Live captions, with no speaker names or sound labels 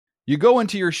You go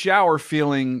into your shower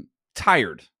feeling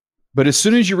tired, but as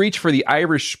soon as you reach for the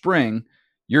Irish Spring,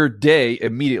 your day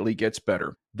immediately gets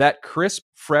better. That crisp,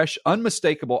 fresh,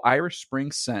 unmistakable Irish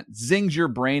Spring scent zings your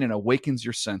brain and awakens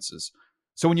your senses.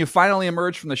 So when you finally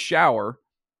emerge from the shower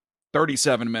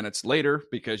 37 minutes later,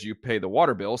 because you pay the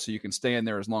water bill so you can stay in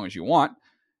there as long as you want,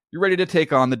 you're ready to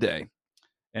take on the day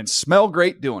and smell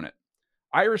great doing it.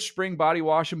 Irish Spring Body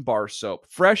Wash and Bar Soap.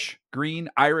 Fresh, green,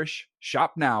 Irish.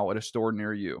 Shop now at a store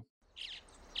near you.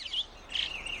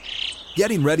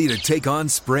 Getting ready to take on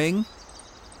spring?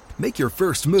 Make your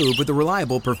first move with the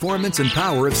reliable performance and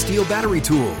power of Steel battery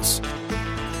tools.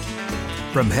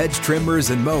 From hedge trimmers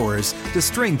and mowers to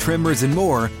string trimmers and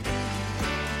more,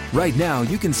 right now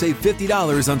you can save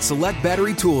 $50 on select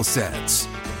battery tool sets.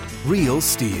 Real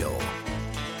Steel.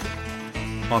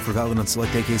 Offer valid on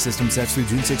select AK system sets through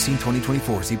June 16,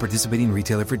 2024. See participating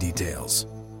retailer for details.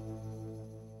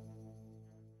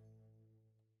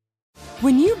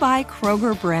 When you buy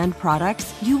Kroger brand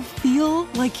products, you feel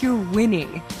like you're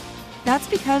winning. That's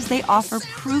because they offer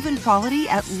proven quality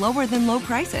at lower than low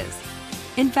prices.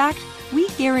 In fact, we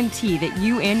guarantee that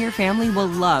you and your family will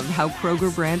love how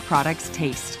Kroger brand products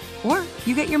taste, or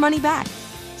you get your money back.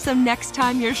 So next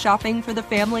time you're shopping for the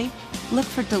family, look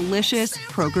for delicious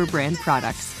Kroger brand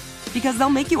products, because they'll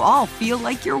make you all feel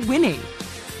like you're winning.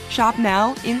 Shop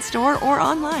now, in-store, or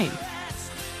online.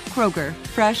 Kroger,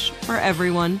 fresh for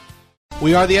everyone.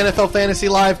 We are the NFL Fantasy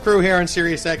Live crew here on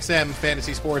SiriusXM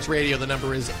Fantasy Sports Radio. The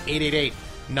number is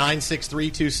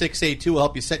 888-963-2682. We'll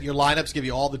help you set your lineups, give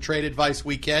you all the trade advice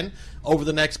we can over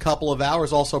the next couple of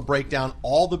hours. Also break down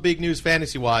all the big news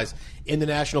fantasy-wise in the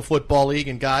National Football League.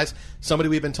 And guys, somebody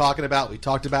we've been talking about, we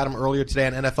talked about him earlier today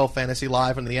on NFL Fantasy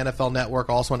Live and the NFL Network,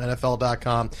 also on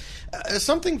NFL.com.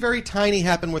 Something very tiny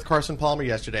happened with Carson Palmer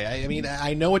yesterday. I mean,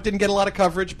 I know it didn't get a lot of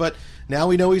coverage, but now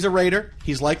we know he's a Raider.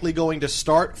 He's likely going to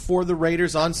start for the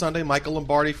Raiders on Sunday. Michael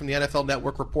Lombardi from the NFL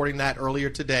Network reporting that earlier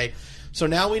today. So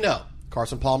now we know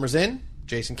Carson Palmer's in,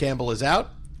 Jason Campbell is out,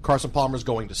 Carson Palmer's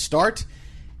going to start.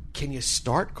 Can you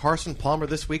start Carson Palmer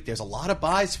this week? There's a lot of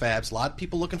buys, Fabs. A lot of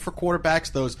people looking for quarterbacks.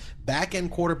 Those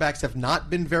back-end quarterbacks have not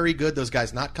been very good. Those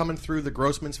guys not coming through. The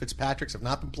Grossmans, Fitzpatricks have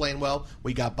not been playing well.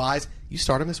 We got buys. You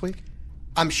start him this week?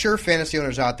 I'm sure fantasy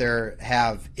owners out there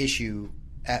have issue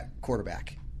at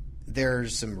quarterback.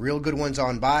 There's some real good ones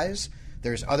on buys.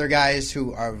 There's other guys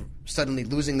who are suddenly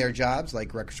losing their jobs,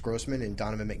 like Rex Grossman and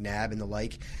Donovan McNabb and the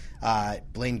like.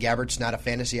 Blaine Gabbert's not a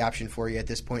fantasy option for you at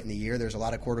this point in the year. There's a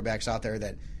lot of quarterbacks out there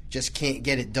that just can't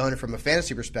get it done from a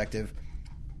fantasy perspective.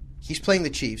 He's playing the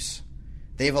Chiefs.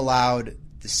 They've allowed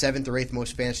the 7th or 8th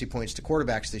most fantasy points to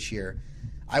quarterbacks this year.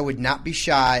 I would not be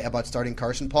shy about starting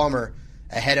Carson Palmer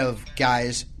ahead of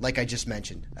guys like I just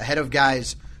mentioned, ahead of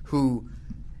guys who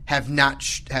have not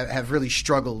have really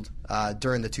struggled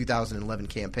during the 2011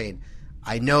 campaign.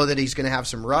 I know that he's going to have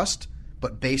some rust,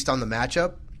 but based on the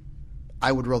matchup,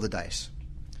 I would roll the dice.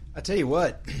 I tell you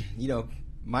what,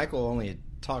 Michael only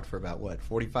talked for about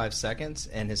 45 seconds,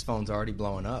 and his phone's already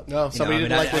blowing up. No, somebody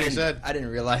didn't like what he said. I didn't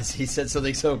realize he said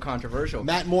something so controversial.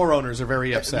 Matt Moore owners are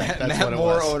very upset. That's Matt what it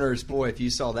Moore was. owners, boy, if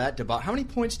you saw that debacle. How many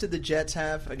points did the Jets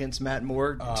have against Matt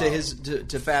Moore?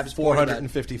 To Fab's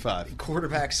 455.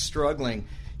 Quarterbacks struggling.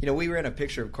 We ran a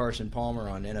picture of Carson Palmer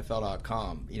on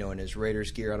NFL.com, in his Raiders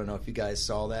gear. I don't know if you guys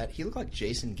saw that. He looked like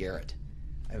Jason Garrett.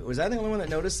 Was I the only one that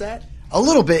noticed that? A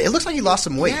little bit. It looks like he lost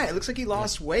some weight. Yeah, it looks like he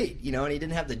lost weight, and he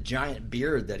didn't have the giant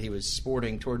beard that he was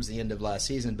sporting towards the end of last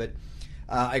season. But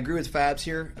I agree with Fabs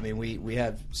here. I mean, we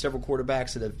have several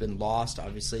quarterbacks that have been lost.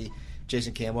 Obviously,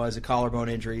 Jason Campbell has a collarbone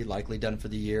injury, likely done for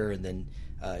the year. And then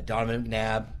Donovan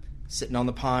McNabb sitting on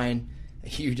the pine.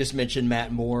 You just mentioned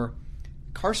Matt Moore.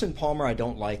 Carson Palmer, I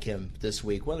don't like him this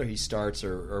week, whether he starts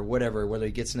or whatever, whether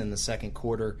he gets in the second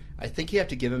quarter. I think you have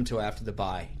to give him till after the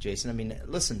bye, Jason. I mean,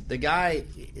 listen, the guy,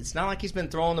 it's not like he's been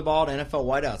throwing the ball to NFL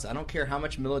wideouts. I don't care how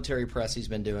much military press he's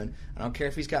been doing. I don't care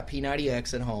if he's got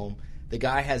P90X at home. The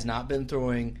guy has not been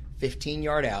throwing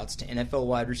 15-yard outs to NFL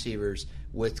wide receivers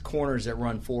with corners that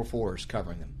run 4.4s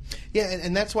covering them. Yeah,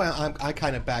 and that's why I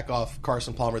kind of back off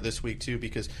Carson Palmer this week, too,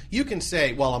 because you can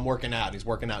say, well, I'm working out. He's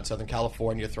working out in Southern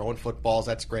California, throwing footballs.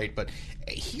 That's great. But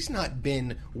he's not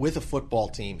been with a football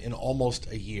team in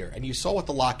almost a year. And you saw what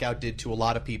the lockout did to a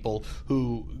lot of people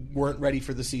who weren't ready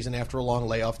for the season after a long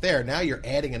layoff there. Now you're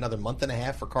adding another month and a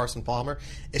half for Carson Palmer,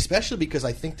 especially because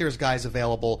I think there's guys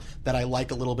available that I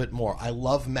like a little bit more. I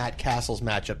love Matt Castle's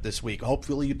matchup this week.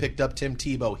 Hopefully you picked up Tim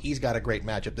Tebow. He's got a great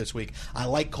matchup this week. I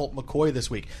like Colt McCoy this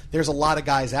week. There's a lot of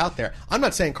guys out there. I'm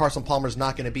not saying Carson Palmer's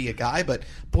not going to be a guy, but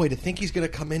boy, to think he's going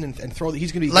to come in and throw,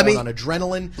 he's going to be going on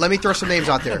adrenaline. Let me throw some names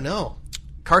out there. I don't know.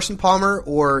 Carson Palmer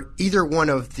or either one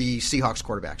of the Seahawks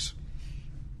quarterbacks?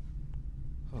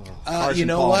 Carson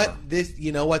Palmer.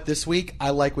 Palmer. What? This week,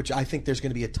 I think there's going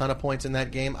to be a ton of points in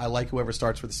that game. I like whoever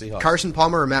starts for the Seahawks. Carson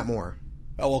Palmer or Matt Moore?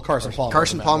 Oh, well, Carson Palmer.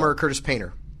 Carson Palmer or Curtis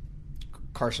Painter?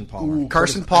 Carson Palmer.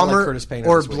 Carson I Palmer like Curtis Painter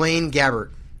or this week. Blaine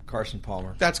Gabbert? Carson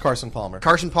Palmer. That's Carson Palmer.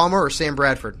 Carson Palmer or Sam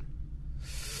Bradford?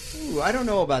 Ooh, I don't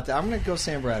know about that. I'm going to go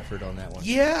Sam Bradford on that one.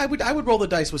 Yeah, I would roll the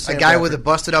dice with Sam A guy Bradford. with a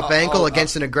busted up ankle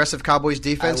against an aggressive Cowboys I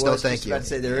defense? was No, just thank you. about to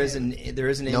say there is an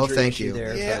injury No, thank issue you.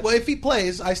 there. Yeah, but well, if he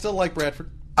plays, I still like Bradford.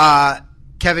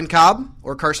 Kevin Cobb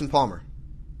or Carson Palmer?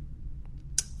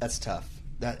 that's tough.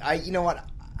 You know what?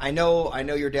 I know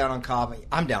you're down on Cobb.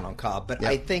 I'm down on Cobb, but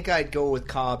I think I'd go with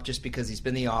Cobb just because he's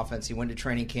been the offense. He went to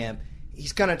training camp.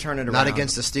 He's going to turn it around. Not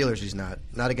against the Steelers, he's not.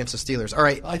 Not against the Steelers. All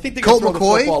right. I think they can Colt throw the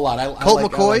McCoy, football a lot. I Colt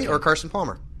like McCoy him. or Carson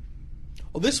Palmer?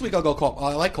 Well, this week I'll go Colt.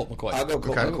 I like Colt McCoy. I'll go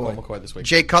Colt I'll McCoy. go Colt McCoy this week.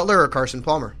 Jay Cutler or Carson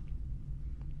Palmer?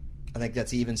 I think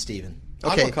that's even Steven.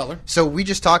 I'll Okay. go Cutler. So we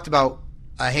just talked about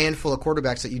a handful of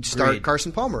quarterbacks that you'd start Agreed.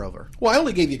 Carson Palmer over. Well,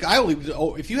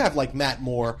 if you have like Matt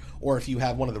Moore or if you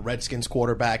have one of the Redskins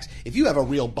quarterbacks, if you have a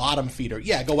real bottom feeder,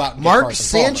 go out and get Mark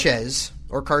Carson Palmer. Sanchez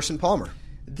or Carson Palmer?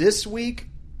 This week,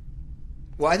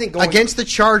 well, I think going Against the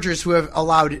Chargers, who have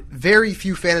allowed very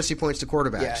few fantasy points to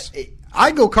quarterbacks. Yeah,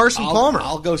 I'd go Carson Palmer.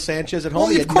 I'll go Sanchez at home. Well,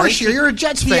 He of had course you're a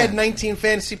Jets He fan. had 19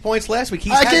 fantasy points last week.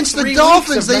 He's Against had 3 the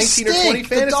Dolphins, weeks of they 19 or 20 stink.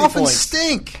 The fantasy Dolphins points.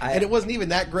 stink. And it wasn't even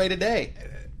that great a day.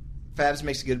 Fabs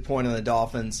makes a good point on the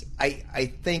Dolphins.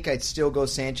 I think I'd still go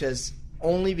Sanchez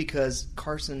only because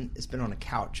Carson has been on a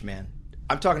couch, man.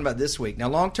 I'm talking about this week. Now,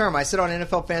 long term, I said on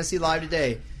NFL Fantasy Live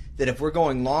today that if we're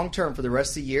going long term for the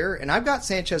rest of the year, and I've got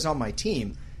Sanchez on my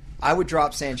team, I would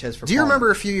drop Sanchez for Do you Palmer.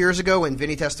 remember a few years ago when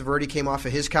Vinny Testaverde came off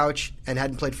of his couch and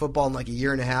hadn't played football in like a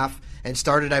year and a half and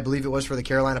started, I believe it was, for the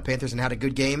Carolina Panthers and had a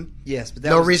good game? Yes, but that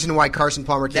no was, reason why Carson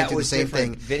Palmer can't that do the was same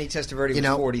different. thing. Vinny Testaverde was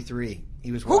 43.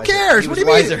 He was Who wiser. cares? He What was do you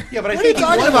mean? wiser. Yeah, but I what are you think he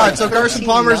talking won about? like So Carson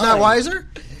Palmer's not 13-9. wiser?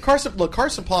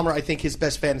 Carson Palmer, I think his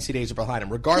best fantasy days are behind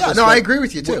him. Regardless, Yeah, no, I agree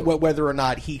with you, too. Whether or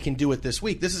not he can do it this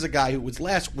week, this is a guy who was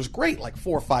great like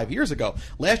 4 or 5 years ago.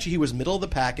 Last year he was middle of the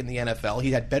pack in the NFL.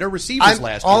 He had better receivers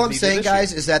last year. All than I'm he did saying, this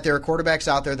guys, year. is that there are quarterbacks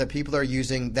out there that people are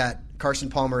using that Carson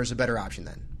Palmer is a better option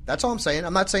than. That's all I'm saying.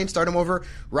 I'm not saying start him over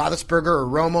Roethlisberger or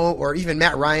Romo or even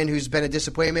Matt Ryan, who's been a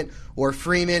disappointment, or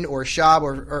Freeman or Schaub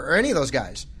or any of those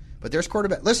guys. But there's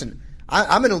quarterback. Listen,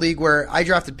 I'm in a league where I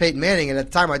drafted Peyton Manning, and at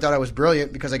the time I thought I was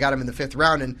brilliant because I got him in the 5th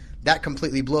round, and that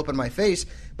completely blew up in my face.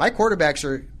 My quarterbacks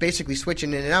are basically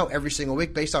switching in and out every single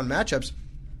week based on matchups.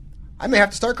 I may have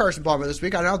to start Carson Palmer this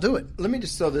week, and I'll do it. Let me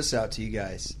just throw this out to you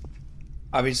guys.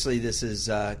 Obviously, this is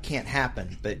can't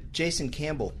happen, but Jason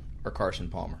Campbell or Carson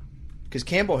Palmer? Because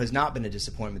Campbell has not been a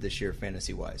disappointment this year,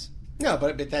 fantasy-wise. No,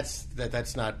 but that's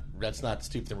not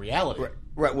stoop the reality.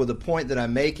 Right. Well, the point that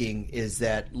I'm making is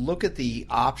that look at the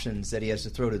options that he has to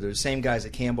throw to. They're the same guys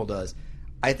that Campbell does.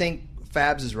 I think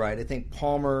Fabs is right. I think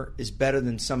Palmer is better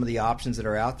than some of the options that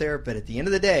are out there. But at the end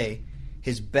of the day,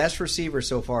 his best receiver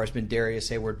so far has been Darius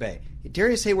Hayward-Bay.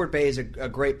 Darius Hayward-Bay is a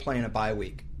great play in a bye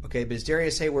week. Okay, but is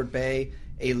Darius Hayward-Bay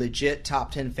a legit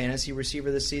top 10 fantasy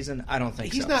receiver this season? I don't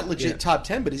think He's so. not legit top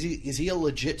 10, but is he a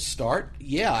legit start?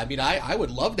 Yeah, I mean, I would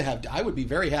love to have. I would be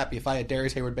very happy if I had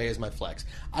Darius Hayward-Bay as my flex.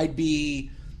 I'd be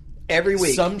every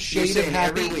week some shade of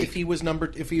happy every week. if he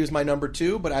was my number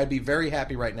 2, but I'd be very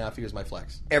happy right now if he was my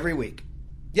flex. Every week.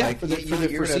 Yeah, Like, for the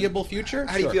you're foreseeable future.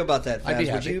 How do you Sure. feel about that, I'd be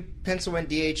Fabs? Would happy. you pencil in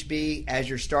DHB as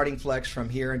your starting flex from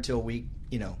here until week,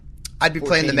 I'd be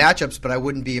playing the 14? matchups, but I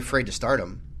wouldn't be afraid to start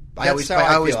him. I That's always how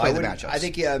I always feel. play the wouldn't- matchups. I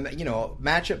think,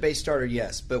 matchup-based starter,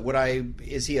 yes. But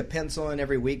is he a pencil-in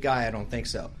every week guy? I don't think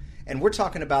so. And we're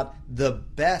talking about the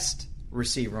best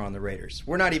receiver on the Raiders.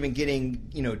 We're not even getting,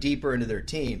 deeper into their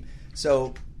team.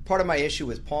 So part of my issue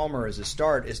with Palmer as a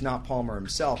start is not Palmer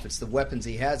himself. It's the weapons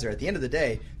he has there. At the end of the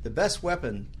day, the best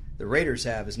weapon the Raiders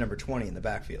have is number 20 in the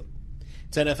backfield.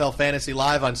 It's NFL Fantasy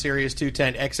Live on Sirius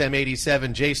 210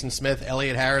 XM87. Jason Smith,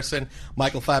 Elliot Harrison,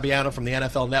 Michael Fabiano from the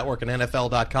NFL Network and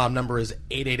NFL.com. Number is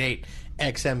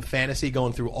 888-XM Fantasy,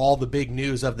 going through all the big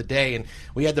news of the day. And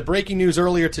we had the breaking news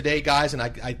earlier today, guys, and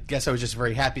I guess I was just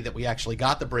very happy that we actually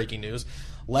got the breaking news.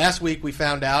 Last week we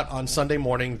found out on Sunday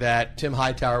morning that Tim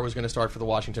Hightower was going to start for the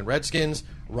Washington Redskins.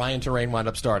 Ryan Terrain wound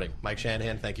up starting. Mike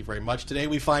Shanahan, thank you very much. Today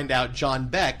we find out John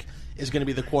Beck is going to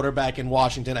be the quarterback in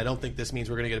Washington. I don't think this means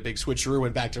we're going to get a big switcheroo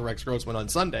and back to Rex Grossman on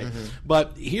Sunday. Mm-hmm.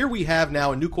 But here we have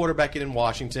now a new quarterback in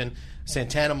Washington,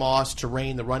 Santana Moss,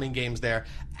 Terrain, the running game's there.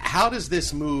 How does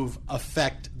this move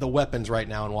affect the weapons right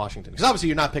now in Washington? Because obviously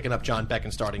you're not picking up John Beck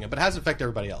and starting him, but how does it affect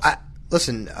everybody else?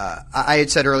 Listen, I had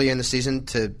said earlier in the season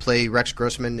to play Rex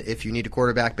Grossman if you need a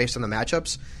quarterback based on the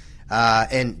matchups.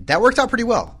 And that worked out pretty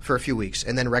well for a few weeks.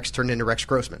 And then Rex turned into Rex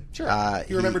Grossman. Sure.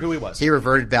 He remembered who he was. He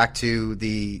reverted back to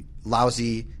the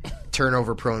lousy,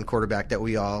 turnover-prone quarterback that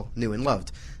we all knew and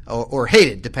loved, or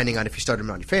hated, depending on if you started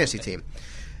him on your fantasy team.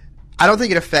 I don't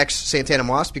think it affects Santana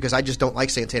Moss because I just don't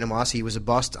like Santana Moss. He was a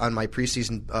bust on my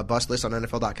preseason bust list on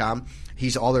NFL.com.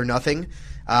 He's all or nothing.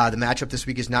 The matchup this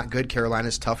week is not good.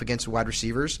 Carolina's tough against wide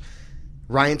receivers.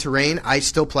 Ryan Terrain, I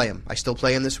still play him. I still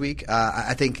play him this week.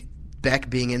 I think Beck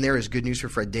being in there is good news for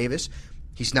Fred Davis.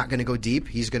 He's not going to go deep.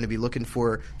 He's going to be looking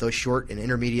for those short and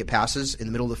intermediate passes in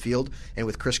the middle of the field. And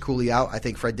with Chris Cooley out, I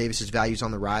think Fred Davis's value is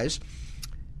on the rise.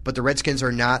 But the Redskins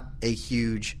are not a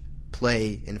huge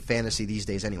play in fantasy these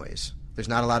days anyways. There's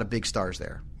not a lot of big stars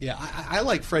there. Yeah, I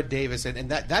like Fred Davis, and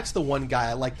that's the one guy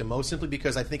I like the most simply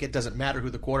because I think it doesn't matter who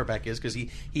the quarterback is because he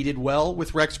did well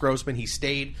with Rex Grossman. He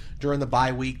stayed during the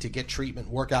bye week to get treatment,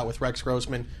 work out with Rex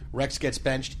Grossman. Rex gets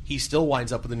benched. He still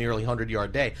winds up with a nearly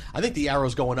 100-yard day. I think the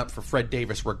arrow's going up for Fred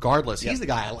Davis regardless. He's the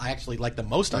guy I actually like the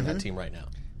most on that team right now.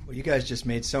 Well, you guys just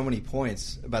made so many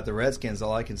points about the Redskins.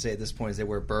 All I can say at this point is they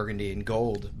wear burgundy and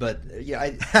gold. But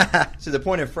to the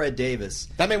point of Fred Davis,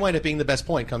 that may wind up being the best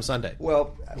point come Sunday.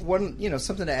 Well,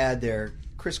 something to add there.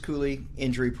 Chris Cooley,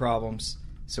 injury problems.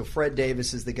 So Fred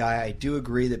Davis is the guy. I do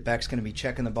agree that Beck's going to be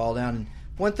checking the ball down. And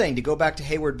one thing, to go back to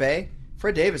Hayward Bay,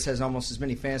 Fred Davis has almost as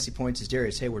many fantasy points as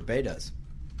Darius Hayward Bay does.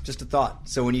 Just a thought.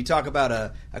 So when you talk about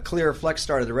a clear flex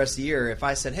starter the rest of the year, if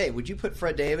I said, hey, would you put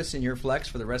Fred Davis in your flex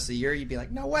for the rest of the year? You'd be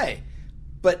like, no way.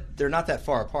 But they're not that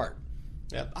far apart.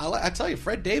 Yeah, I tell you,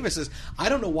 Fred Davis is – I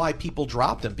don't know why people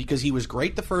dropped him because he was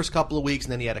great the first couple of weeks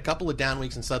and then he had a couple of down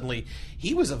weeks and suddenly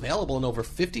he was available in over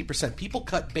 50%. People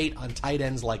cut bait on tight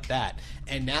ends like that.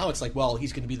 And now it's like, well,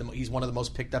 he's going to be he's one of the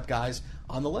most picked up guys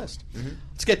on the list. Mm-hmm.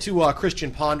 Let's get to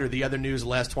Christian Ponder, the other news the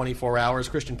last 24 hours.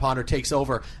 Christian Ponder takes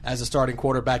over as a starting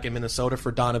quarterback in Minnesota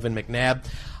for Donovan McNabb.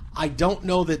 I don't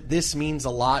know that this means a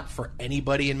lot for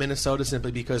anybody in Minnesota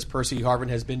simply because Percy Harvin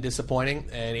has been disappointing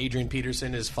and Adrian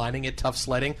Peterson is finding it tough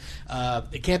sledding.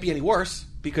 It can't be any worse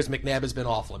because McNabb has been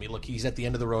awful. I mean, look, he's at the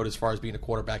end of the road as far as being a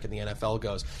quarterback in the NFL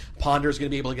goes. Ponder's going to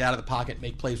be able to get out of the pocket and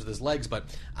make plays with his legs, but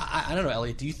I don't know,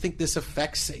 Elliot, do you think this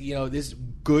affects, this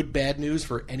good, bad news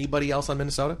for anybody else on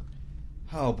Minnesota?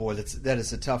 Oh, boy, that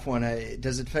is a tough one.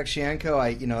 Does it affect Shianko?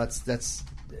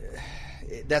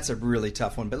 That's a really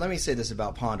tough one. But let me say this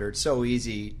about Ponder. It's so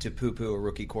easy to poo-poo a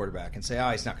rookie quarterback and say, oh,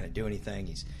 he's not going to do anything.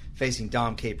 He's facing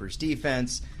Dom Capers'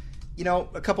 defense.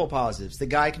 A couple of positives. The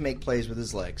guy can make plays with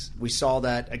his legs. We saw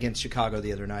that against Chicago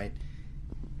the other night.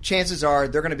 Chances are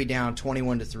they're going to be down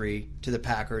 21-3 to the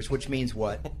Packers, which means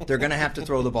what? They're going to have to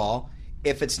throw the ball.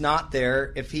 If it's not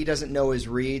there, if he doesn't know his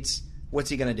reads, what's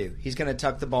he going to do? He's going to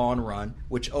tuck the ball and run,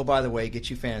 which, oh, by the way, gets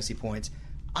you fantasy points.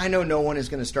 I know no one is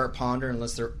going to start Ponder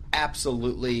unless they're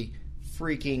absolutely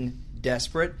freaking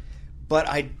desperate, but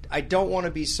I don't want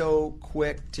to be so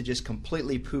quick to just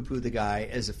completely poo-poo the guy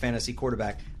as a fantasy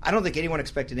quarterback. I don't think anyone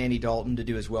expected Andy Dalton to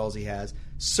do as well as he has.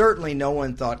 Certainly no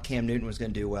one thought Cam Newton was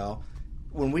going to do well.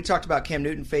 When we talked about Cam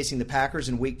Newton facing the Packers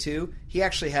in Week 2, he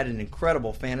actually had an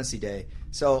incredible fantasy day.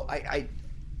 So I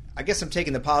guess I'm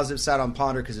taking the positive side on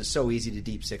Ponder because it's so easy to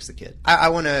deep six the kid.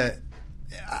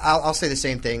 I'll say the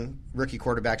same thing. Rookie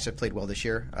quarterbacks have played well this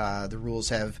year. The rules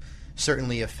have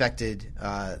certainly affected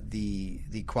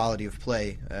the quality of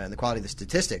play and the quality of the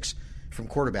statistics from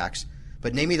quarterbacks.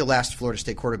 But name me the last Florida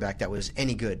State quarterback that was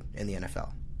any good in the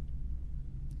NFL.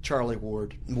 Charlie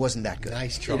Ward. Wasn't that good.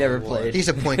 Nice Charlie He never Ward. played. He's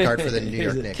a point guard for the New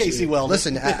York Knicks. Casey Wellman.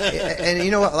 Listen, and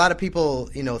a lot of people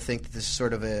think that this is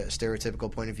sort of a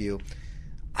stereotypical point of view.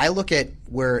 I look at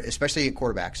where, especially at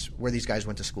quarterbacks, where these guys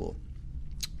went to school.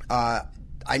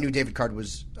 I knew David Card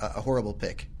was a horrible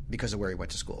pick because of where he went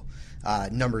to school.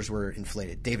 Numbers were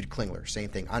inflated. David Klingler, same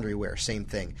thing. Andre Ware, same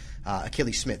thing.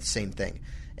 Achilles Smith, same thing.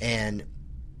 And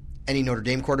any Notre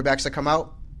Dame quarterbacks that come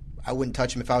out, I wouldn't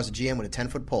touch him if I was a GM with a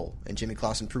 10-foot pole. And Jimmy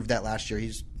Clausen proved that last year.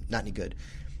 He's not any good.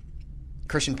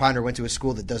 Christian Ponder went to a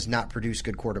school that does not produce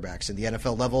good quarterbacks in the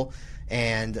NFL level.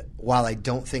 And while I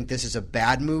don't think this is a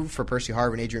bad move for Percy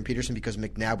Harvin and Adrian Peterson because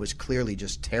McNabb was clearly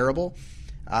just terrible,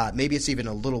 maybe it's even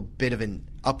a little bit of an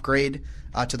upgrade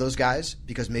to those guys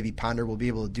because maybe Ponder will be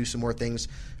able to do some more things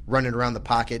running around the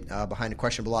pocket behind a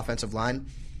questionable offensive line.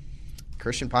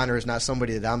 Christian Ponder is not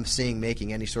somebody that I'm seeing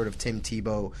making any sort of Tim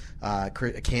Tebow,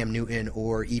 Cam Newton,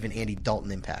 or even Andy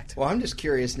Dalton impact. Well, I'm just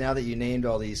curious, now that you named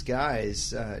all these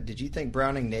guys, did you think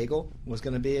Browning Nagel was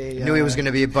going to be a... I knew he was going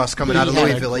to be a bust coming out of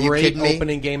Louisville. Are you kidding me?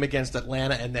 Opening game against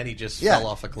Atlanta, and then he just fell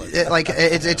off a cliff.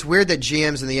 It's weird that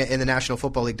GMs in the National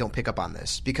Football League don't pick up on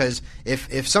this because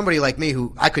if somebody like me,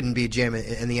 who I couldn't be a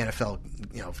GM in the NFL,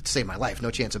 to save my life,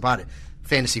 no chance about it.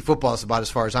 Fantasy football is about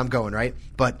as far as I'm going, right?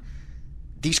 But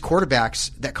these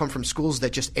quarterbacks that come from schools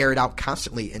that just air it out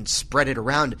constantly and spread it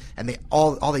around, and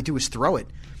all they do is throw it.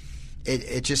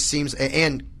 It just seems,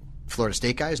 and Florida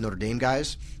State guys, Notre Dame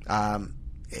guys,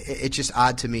 it's just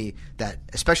odd to me that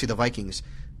especially the Vikings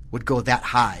would go that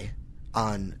high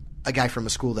on a guy from a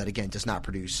school that, again, does not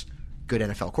produce good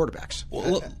NFL quarterbacks.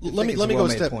 Well, let me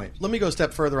go a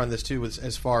step further on this too,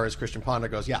 as far as Christian Ponder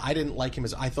goes. Yeah, I didn't like him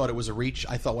I thought it was a reach.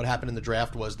 I thought what happened in the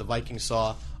draft was the Vikings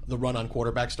saw the run on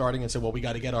quarterback starting and said, well, we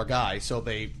got to get our guy. So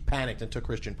they panicked and took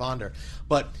Christian Ponder.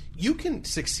 But you can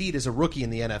succeed as a rookie in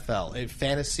the NFL, in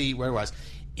fantasy, where it was,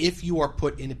 if you are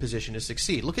put in a position to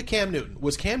succeed. Look at Cam Newton.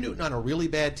 Was Cam Newton on a really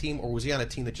bad team, or was he on a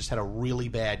team that just had a really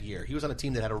bad year? He was on a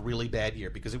team that had a really bad year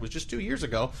because it was just 2 years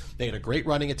ago. They had a great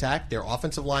running attack. Their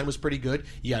offensive line was pretty good.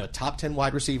 You had a top 10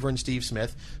 wide receiver in Steve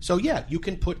Smith. So, yeah, you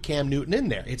can put Cam Newton in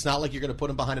there. It's not like you're going to put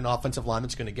him behind an offensive line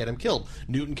that's going to get him killed.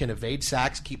 Newton can evade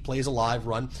sacks, keep plays alive,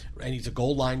 run, and he's a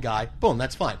goal line guy. Boom,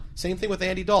 that's fine. Same thing with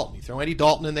Andy Dalton. You throw Andy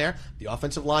Dalton in there. The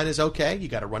offensive line is okay. You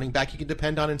got a running back you can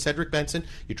depend on in Cedric Benson.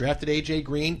 You drafted A.J.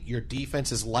 Green. Your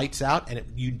defense is lights out, and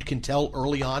you can tell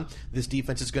early on this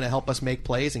defense is going to help us make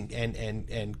plays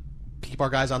and keep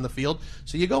our guys on the field.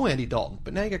 So you go Andy Dalton.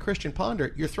 But now you got Christian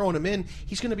Ponder. You're throwing him in.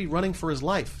 He's going to be running for his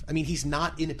life. I mean, he's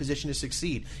not in a position to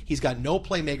succeed. He's got no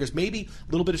playmakers, maybe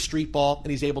a little bit of street ball,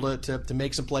 and he's able to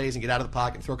make some plays and get out of the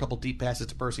pocket and throw a couple deep passes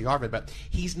to Percy Harvin. But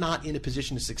he's not in a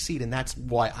position to succeed, and that's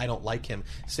why I don't like him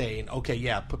saying, okay,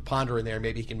 yeah, put Ponder in there.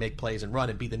 Maybe he can make plays and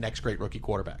run and be the next great rookie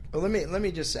quarterback. Well, let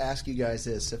me just ask you guys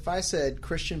this. If I said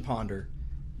Christian Ponder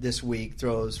this week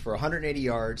throws for 180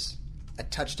 yards, a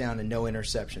touchdown, and no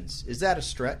interceptions, is that a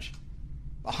stretch?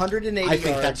 180 yards. I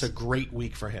think that's a great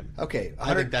week for him. Okay.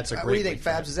 I think that's a great week. What do you think,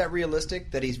 Fabs? Is that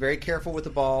realistic that he's very careful with the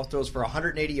ball, throws for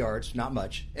 180 yards, not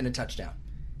much, and a touchdown?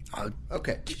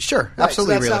 Okay. Sure. Right,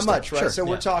 absolutely so that's realistic. not much, right? Sure. So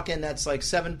we're talking that's like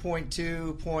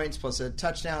 7.2 points plus a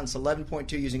touchdown. It's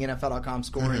 11.2 using NFL.com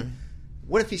scoring. Mm-hmm.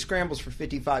 What if he scrambles for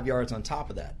 55 yards on top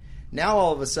of that? Now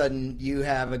all of a sudden you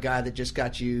have a guy that just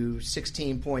got you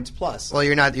 16 points plus. Well,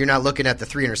 you're not looking at the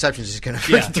 3 interceptions he's going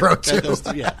to throw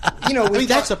to. You know,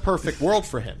 that's a perfect world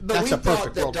for him. But That's we a perfect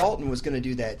thought that world. Dalton was going to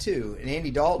do that too, and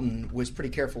Andy Dalton was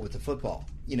pretty careful with the football.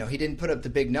 You know, he didn't put up the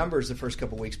big numbers the first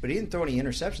couple of weeks, but he didn't throw any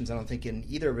interceptions, I don't think, in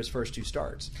either of his first 2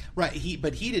 starts. Right,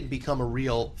 but he didn't become a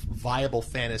real viable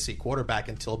fantasy quarterback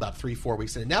until about 3-4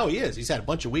 weeks in. And now he is. He's had a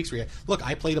bunch of weeks where look,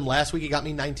 I played him last week. He got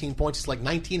me 19 points. It's like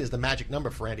 19 is the magic number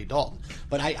for Andy Dalton.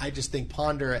 But I just think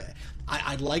Ponder,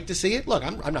 I'd like to see it. Look,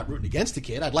 I'm not rooting against the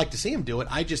kid. I'd like to see him do it.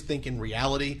 I just think in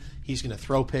reality, he's going to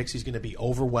throw picks. He's going to be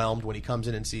overwhelmed when he comes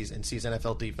in and sees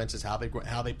NFL defenses, how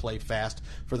they play fast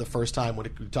for the first time.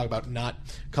 When we talk about not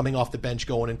coming off the bench,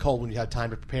 going in cold when you had time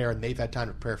to prepare, and they've had time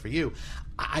to prepare for you.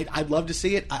 I'd love to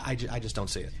see it. I just don't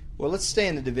see it. Well, let's stay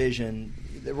in the division.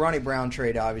 The Ronnie Brown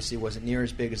trade obviously wasn't near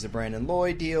as big as the Brandon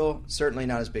Lloyd deal. Certainly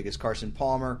not as big as Carson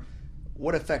Palmer.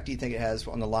 What effect do you think it has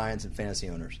on the Lions and fantasy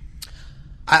owners?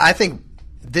 I think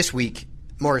this week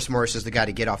Morris is the guy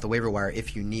to get off the waiver wire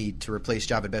if you need to replace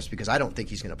Javid Best, because I don't think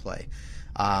he's going to play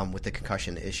with the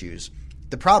concussion issues.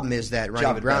 The problem is that Ronnie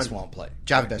Javid Brown Best won't play.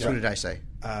 Javid Best. What did I say?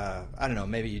 I don't know.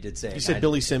 Maybe you did say it. You said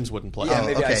Billy Sims wouldn't play. Yeah,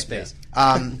 maybe okay. I spaced.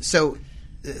 So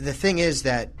the thing is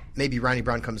that maybe Ronnie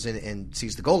Brown comes in and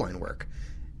sees the goal line work.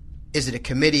 Is it a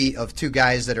committee of 2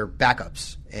 guys that are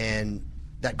backups? And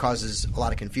that causes a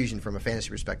lot of confusion from a fantasy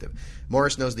perspective.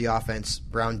 Morris knows the offense.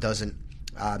 Brown doesn't.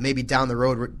 Maybe down the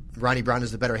road, Ronnie Brown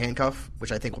is the better handcuff,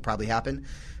 which I think will probably happen.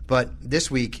 But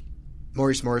this week,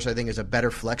 Morris, I think, is a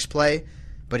better flex play.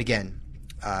 But again,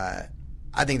 I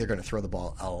think they're going to throw the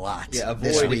ball a lot. Yeah,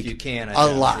 this avoid week. if you can. A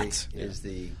lot. Is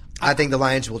the I think the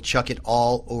Lions will chuck it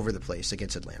all over the place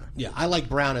against Atlanta. Yeah, I like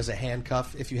Brown as a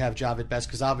handcuff if you have Javid Best,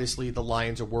 because obviously the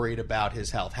Lions are worried about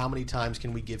his health. How many times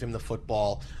can we give him the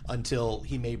football until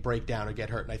he may break down or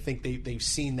get hurt? And I think they've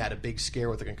seen that, a big scare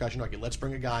with the concussion. Okay, let's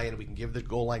bring a guy in we can give the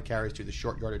goal line carries to, the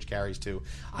short yardage carries to.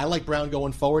 I like Brown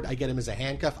going forward. I get him as a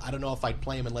handcuff. I don't know if I'd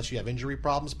play him unless you have injury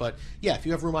problems, but yeah, if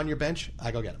you have room on your bench,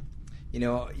 I go get him. You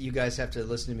know, you guys have to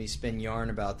listen to me spin yarn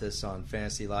about this on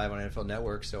Fantasy Live on NFL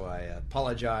Network, so I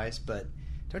apologize, but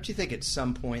don't you think at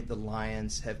some point the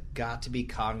Lions have got to be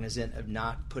cognizant of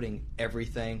not putting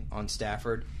everything on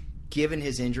Stafford, given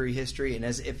his injury history? And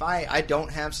as if I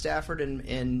don't have Stafford in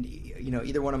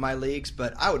either one of my leagues,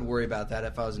 but I would worry about that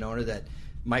if I was an owner, that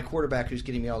my quarterback who's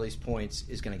getting me all these points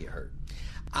is going to get hurt.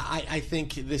 I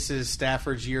think this is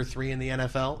Stafford's year 3 in the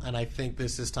NFL, and I think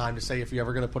this is time to say, if you're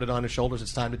ever going to put it on his shoulders,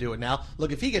 it's time to do it now.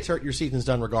 Look, if he gets hurt, your season's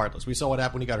done regardless. We saw what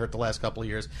happened when he got hurt the last couple of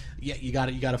years. Yeah, you got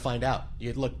to find out.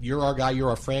 Look, you're our guy. You're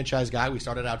our franchise guy. We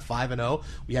started out 5-0.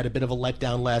 We had a bit of a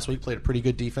letdown last week. Played a pretty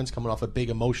good defense, coming off a big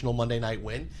emotional Monday night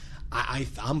win.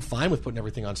 I'm fine with putting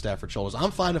everything on Stafford's shoulders.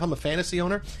 I'm fine if I'm a fantasy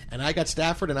owner and I got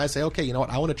Stafford and I say, okay, you know what?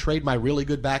 I want to trade my really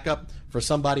good backup for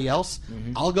somebody else.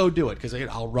 I'll go do it because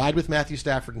I'll ride with Matthew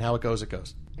Stafford, and how it goes, it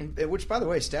goes. Which, by the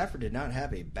way, Stafford did not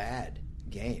have a bad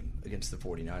game against the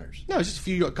 49ers. No, it's just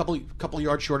a couple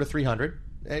yards short of 300.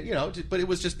 But it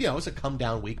was just, it was a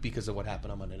come-down week because of what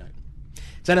happened on Monday night.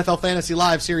 It's NFL Fantasy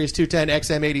Live, Series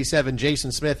 210, XM87.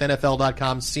 Jason Smith,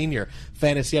 NFL.com's senior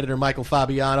fantasy editor, Michael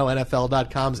Fabiano,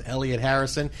 NFL.com's Elliot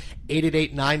Harrison.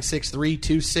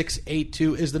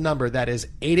 888-963-2682 is the number. That is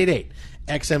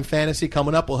 888-XM Fantasy.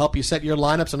 Coming up, we'll help you set your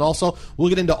lineups, and also we'll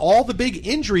get into all the big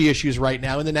injury issues right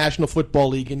now in the National Football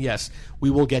League. And yes, we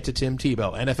will get to Tim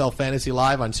Tebow. NFL Fantasy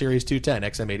Live on Series 210,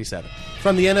 XM87.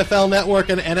 From the NFL Network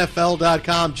and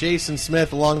NFL.com, Jason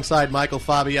Smith alongside Michael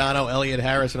Fabiano, Elliot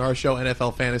Harris, and our show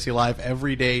NFL Fantasy Live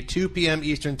every day, 2 p.m.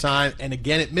 Eastern Time, and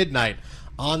again at midnight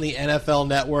on the NFL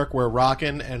Network. We're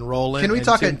rocking and rolling. Can we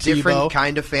talk Tim a different Tebow.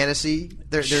 kind of fantasy?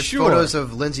 There's Sure. photos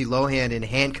of Lindsay Lohan in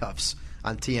handcuffs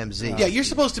on TMZ. Yeah, you're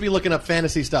supposed to be looking up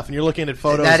fantasy stuff, and you're looking at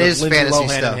photos That of is Lindsay fantasy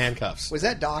Lohan stuff. in handcuffs. Was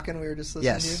that Dawkins we were just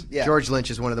listening Yes, to? Yeah. George Lynch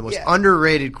is one of the most Yeah.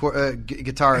 underrated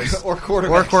guitarists Or quarterbacks.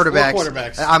 Or quarterbacks. Or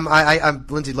quarterbacks. I'm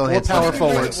Lindsay Lohan's power love.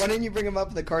 forwards. Why didn't you bring him up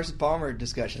in the Carson Palmer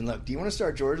discussion? Look, do you want to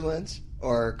start George Lynch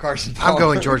or Carson Palmer? I'm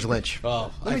going George Lynch.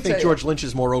 Oh, Let I me think tell you- George Lynch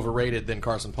is more overrated than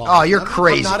Carson Palmer. Oh, you're I'm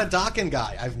crazy. not a Dokken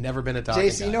guy. I've never been a Dokken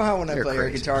Jason, guy. you know how when I You're play air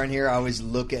crazy. guitar in here, I always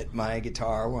look at my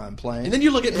guitar while I'm playing. And then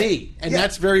you look at me, and Yeah.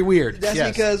 that's very weird. That's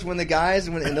Yes. because when the guys,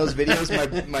 in those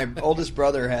videos, my oldest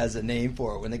brother has a name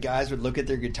for it. When the guys would look at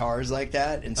their guitars like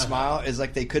that and smile, it's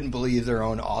like they couldn't believe their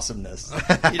own awesomeness.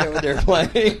 When they're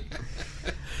playing.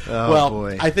 Oh,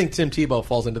 boy. I think Tim Tebow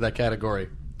falls into that category.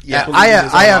 Yeah, Believing I his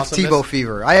own have awesomeness. Tebow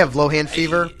fever. I have Lohan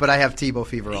fever, but I have Tebow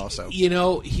fever also.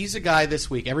 He's a guy this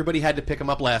week. Everybody had to pick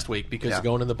him up last week because Yeah.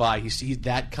 going in the bye, he's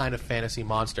that kind of fantasy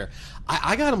monster.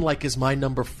 I got him like as my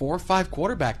number 4 or 5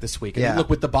 quarterback this week. And Yeah. look,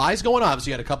 with the buys going on,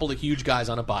 obviously you had a couple of huge guys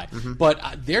on a bye. But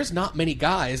there's not many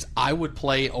guys I would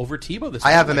play over Tebow this week.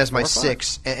 I have him like as my 4 or 5.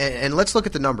 6. And let's look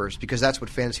at the numbers, because that's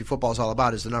what fantasy football is all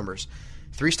about, is the numbers.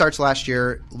 3 starts last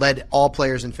year, led all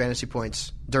players in fantasy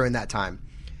points during that time.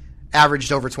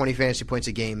 Averaged over 20 fantasy points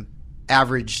a game,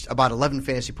 averaged about 11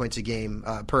 fantasy points a game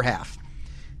per half.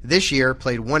 This year,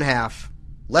 played one half,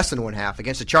 less than one half,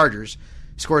 against the Chargers,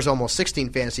 scores almost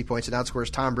 16 fantasy points, and outscores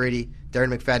Tom Brady,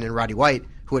 Darren McFadden, and Roddy White,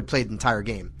 who had played the entire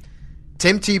game.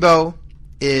 Tim Tebow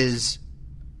is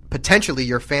potentially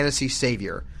your fantasy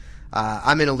savior.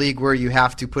 I'm in a league where you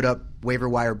have to put up waiver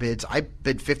wire bids. I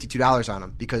bid $52 on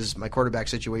him because my quarterback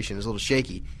situation is a little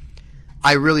shaky.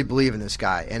 I really believe in this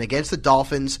guy. And against the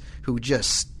Dolphins, who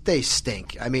they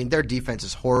stink. I mean, their defense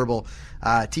is horrible.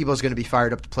 Tebow's going to be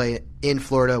fired up to play in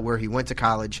Florida, where he went to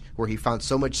college, where he found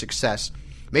so much success.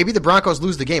 Maybe the Broncos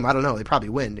lose the game. I don't know. They probably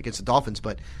win against the Dolphins,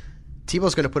 but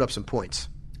Tebow's going to put up some points.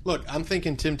 Look, I'm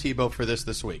thinking Tim Tebow for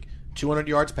this week. 200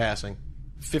 yards passing,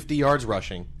 50 yards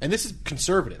rushing. And this is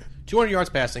conservative. 200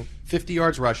 yards passing, 50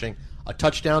 yards rushing, a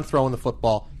touchdown throwing the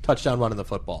football, touchdown running the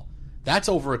football. That's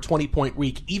over a 20-point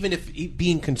week, even if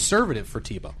being conservative for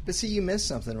Tebow. But see, you missed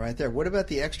something right there. What about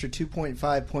the extra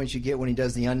 2.5 points you get when he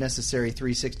does the unnecessary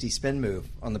 360 spin move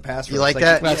on the pass rush? You like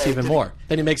that? That's even more.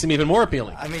 Then he makes him even more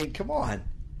appealing. I mean, come on.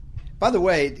 By the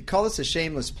way, call this a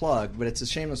shameless plug, but it's a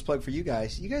shameless plug for you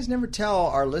guys. You guys never tell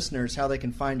our listeners how they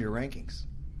can find your rankings.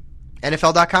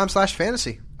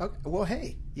 NFL.com/fantasy. Okay, well,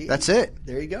 hey. That's it.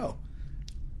 There you go.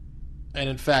 And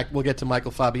in fact, we'll get to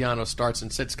Michael Fabiano's starts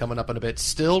and sits coming up in a bit.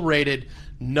 Still rated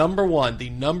number 1, the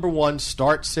number 1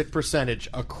 start-sit percentage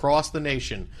across the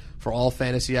nation for all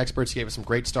fantasy experts. He gave us some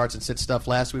great starts and sit stuff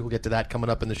last week. We'll get to that coming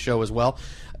up in the show as well.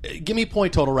 Give me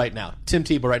point total right now. Tim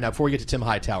Tebow right now, before we get to Tim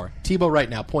Hightower. Tebow right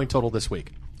now, point total this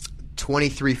week.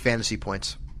 23 fantasy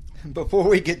points. Before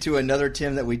we get to another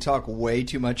Tim that we talk way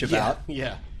too much about,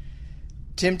 Yeah.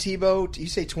 Tim Tebow, you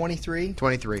say 23?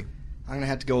 23. I'm going to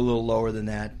have to go a little lower than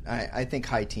that. I think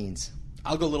high teens.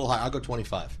 I'll go a little high. I'll go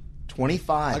 25. 25.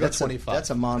 I'll go That's 25. That's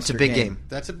a monster It's a big game.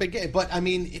 That's a big game. But, I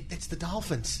mean, it's the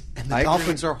Dolphins. And the I agree.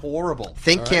 Dolphins are horrible.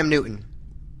 Think All Cam right? Newton.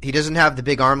 He doesn't have the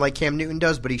big arm like Cam Newton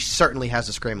does, but he certainly has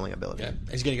the scrambling ability. Yeah.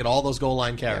 He's going to get all those goal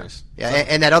line carries. Yeah,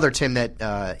 and that other Tim that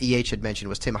EH had mentioned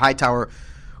was Tim Hightower,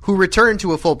 who returned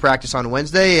to a full practice on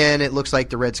Wednesday, and it looks like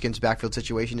the Redskins' backfield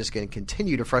situation is going to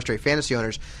continue to frustrate fantasy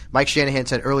owners. Mike Shanahan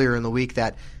said earlier in the week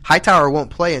that Hightower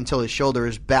won't play until his shoulder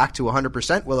is back to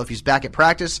 100%. Well, if he's back at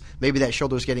practice, maybe that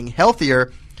shoulder is getting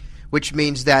healthier, which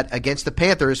means that against the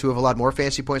Panthers, who have allowed more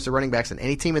fantasy points to running backs than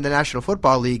any team in the National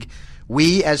Football League,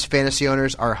 we as fantasy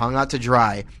owners are hung out to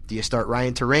dry. Do you start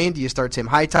Ryan Terrain? Do you start Tim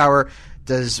Hightower?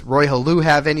 Does Roy Halou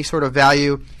have any sort of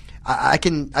value? I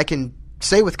can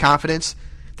say with confidence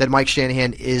that Mike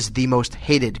Shanahan is the most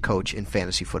hated coach in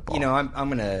fantasy football. You know, I'm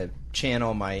going to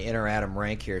channel my inner Adam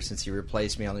Rank here since he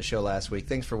replaced me on the show last week.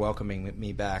 Thanks for welcoming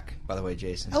me back, by the way,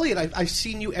 Jason. Elliot, I've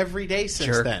seen you every day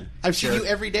since then. I've seen you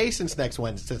every day since last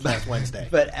Wednesday.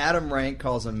 But Adam Rank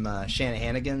calls them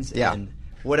Shanahanigans. Yeah. And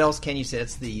what else can you say?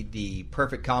 That's the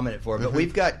perfect comment for it. But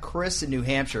we've got Chris in New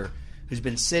Hampshire who's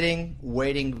been sitting,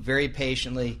 waiting very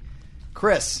patiently.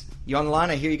 Chris, you on the line?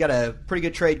 I hear you got a pretty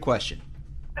good trade question.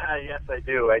 Yes, I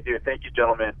do. Thank you,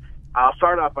 gentlemen. I'll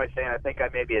start off by saying I think I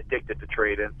may be addicted to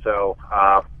trading, so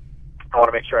I want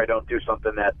to make sure I don't do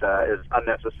something that is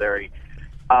unnecessary.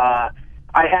 I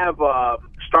have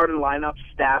starting lineup,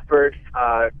 Stafford,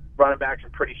 running backs are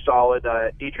pretty solid.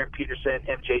 Adrian Peterson,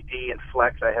 MJD, and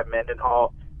flex, I have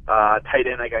Mendenhall. Tight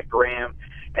end, I got Graham.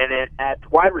 And then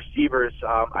at wide receivers,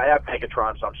 I have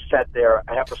Megatron, so I'm set there.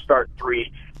 I have to start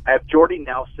 3. I have Jordy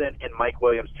Nelson and Mike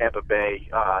Williams, Tampa Bay.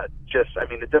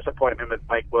 The disappointment with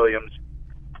Mike Williams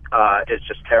is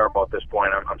just terrible at this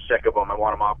point. I'm sick of him. I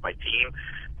want him off my team,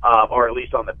 or at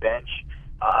least on the bench.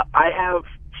 I have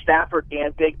Stafford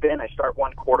and Big Ben. I start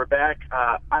one quarterback.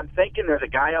 I'm thinking there's a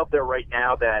guy out there right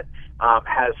now that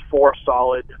has 4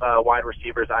 solid wide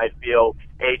receivers. I feel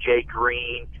A.J.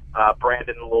 Green,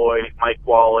 Brandon Lloyd, Mike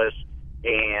Wallace,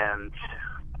 and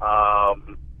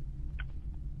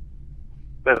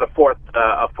there's a fourth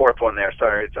one there.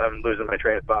 Sorry, I'm losing my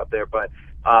train of thought there, but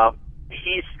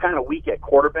he's kind of weak at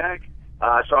quarterback.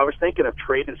 So I was thinking of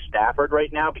trading Stafford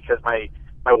right now because my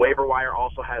waiver wire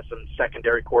also has some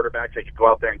secondary quarterbacks. I could go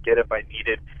out there and get if I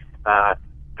needed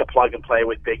to plug and play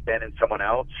with Big Ben and someone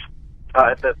else.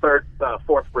 The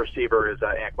fourth receiver is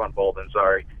Anquan Bolden.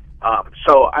 Sorry.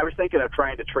 So I was thinking of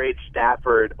trying to trade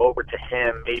Stafford over to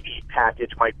him, maybe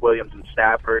package Mike Williams and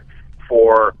Stafford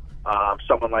for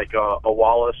someone like a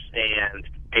Wallace and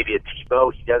maybe a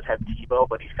Tebow. He does have Tebow,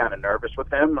 but he's kind of nervous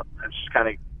with him. I'm just kind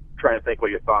of trying to think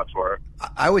what your thoughts were.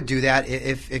 I would do that.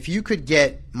 If you could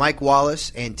get Mike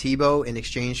Wallace and Tebow in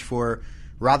exchange for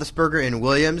Roethlisberger and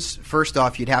Williams, first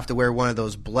off, you'd have to wear one of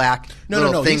those black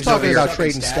little things he's talking over about your...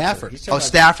 trading Stafford.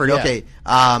 Stafford, Yeah. okay.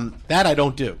 That I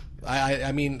don't do.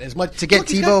 I mean, as much To get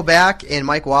Tebow back and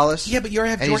Mike Wallace, Yeah, but you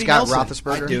already have and Jordy he's got Nelson.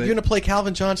 Roethlisberger. do You're it. going to play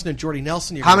Calvin Johnson and Jordy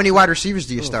Nelson. How many wide receivers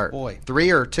do you start? boy.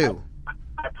 3 or 2?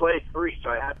 I play 3, so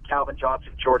I have Calvin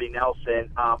Johnson, Jordy Nelson.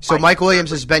 So Mike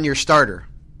Williams has been your starter.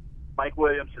 Mike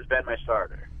Williams has been my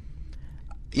starter.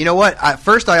 You know what?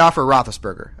 First, I offer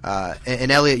Roethlisberger.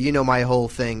 And Elliot, you know my whole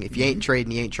thing. If you ain't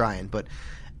trading, you ain't trying. But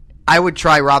I would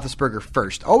try Roethlisberger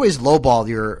first. Always lowball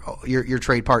your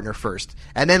trade partner first.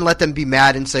 And then let them be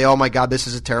mad and say, oh, my God, this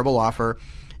is a terrible offer.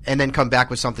 And then come back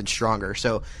with something stronger.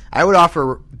 So I would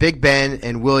offer Big Ben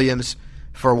and Williams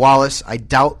for Wallace. I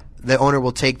doubt the owner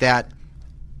will take that.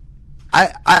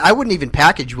 I wouldn't even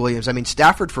package Williams. I mean,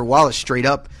 Stafford for Wallace straight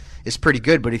up is pretty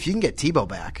good. But if you can get Tebow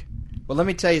back... Well, let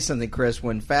me tell you something, Chris.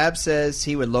 When Fab says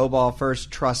he would lowball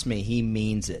first, trust me, he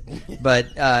means it.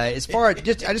 But as far as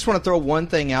I just want to throw one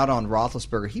thing out on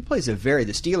Roethlisberger. He plays the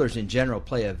Steelers in general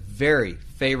play a very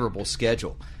favorable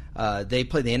schedule. They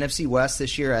play the NFC West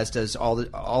this year, as does all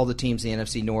the teams in the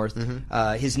NFC North.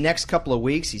 His next couple of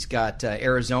weeks, he's got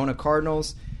Arizona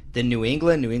Cardinals, then New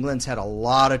England. New England's had a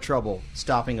lot of trouble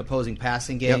stopping opposing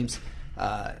passing games. Yep.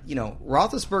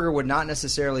 Roethlisberger would not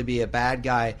necessarily be a bad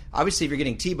guy. Obviously, if you're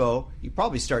getting Tebow, you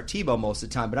probably start Tebow most of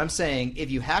the time. But I'm saying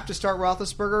if you have to start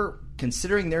Roethlisberger,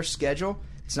 considering their schedule,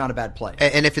 it's not a bad play.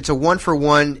 And if it's a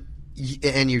 1-for-1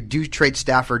 and you do trade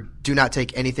Stafford, do not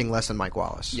take anything less than Mike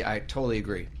Wallace. Yeah, I totally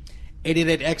agree.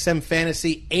 888-XM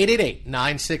Fantasy,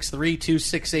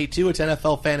 888-963-2682. It's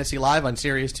NFL Fantasy Live on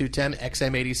Sirius 210,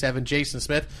 XM87. Jason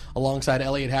Smith alongside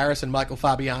Elliot Harris and Michael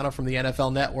Fabiano from the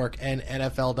NFL Network and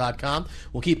NFL.com.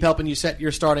 We'll keep helping you set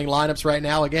your starting lineups right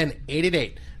now. Again,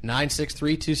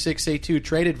 888-963-2682.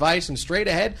 Trade advice, and straight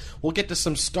ahead, we'll get to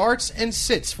some starts and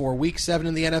sits for Week 7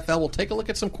 in the NFL. We'll take a look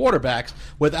at some quarterbacks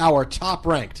with our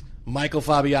top-ranked Michael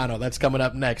Fabiano. That's coming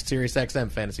up next. Sirius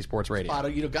XM Fantasy Sports Radio.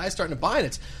 You know, guys starting to buy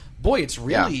it. It's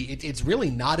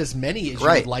really not as many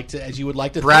as you would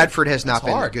like to. Bradford think. has not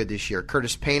been good this year.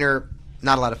 Curtis Painter,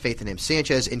 not a lot of faith in him.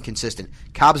 Sanchez, inconsistent.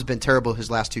 Cobb's been terrible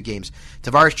his last 2 games.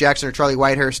 Tavares Jackson or Charlie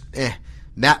Whitehurst,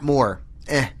 Matt Moore,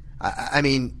 I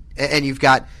mean, and you've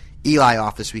got Eli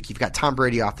off this week. You've got Tom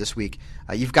Brady off this week.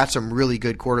 You've got some really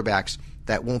good quarterbacks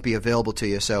that won't be available to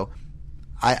you. So,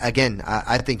 I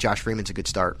think Josh Freeman's a good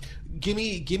start. Give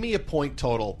me a point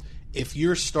total. If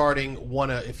you're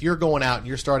if you're going out and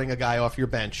you're starting a guy off your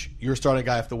bench, you're starting a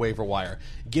guy off the waiver wire.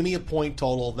 Give me a point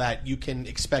total that you can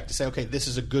expect to say, okay, this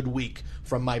is a good week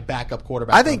from my backup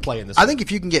quarterback. I think if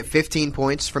you can get 15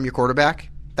 points from your quarterback,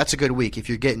 That's a good week. If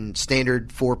you're getting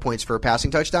standard 4 points for a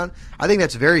passing touchdown, I think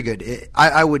that's very good.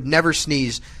 I would never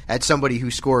sneeze at somebody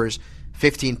who scores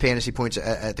 15 fantasy points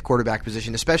at the quarterback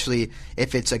position, especially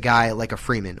if it's a guy like a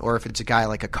Freeman or if it's a guy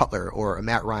like a Cutler or a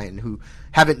Matt Ryan who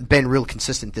haven't been real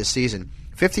consistent this season.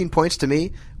 15 points to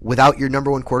me without your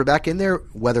number one quarterback in there,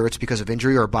 whether it's because of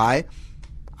injury or bye,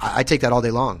 I take that all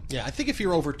day long. Yeah, I think if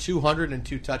you're over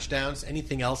 202 touchdowns,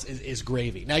 anything else is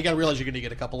gravy. Now you got to realize you're going to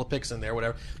get a couple of picks in there,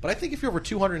 whatever. But I think if you're over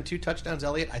 202 touchdowns,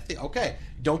 Elliot, I think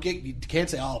you can't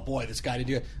say, oh boy, this guy did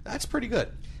do it. That's pretty good.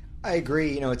 I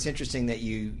agree. It's interesting that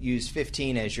you use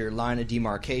 15 as your line of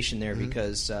demarcation there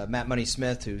because Matt Money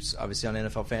Smith, who's obviously on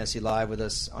NFL Fantasy Live with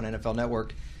us on NFL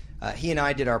Network, he and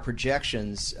I did our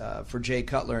projections for Jay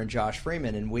Cutler and Josh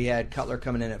Freeman, and we had Cutler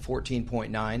coming in at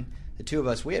 14.9. The two of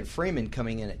us, we had Freeman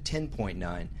coming in at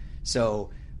 10.9. So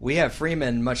we have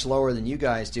Freeman much lower than you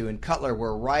guys do, and Cutler,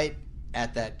 we're right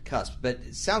at that cusp. But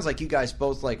it sounds like you guys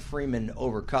both like Freeman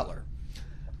over Cutler.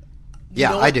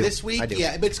 Yeah, I do. This week, I do.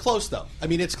 Yeah, but it's close though. I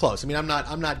mean, it's close. I mean, I'm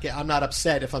not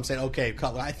upset if I'm saying okay,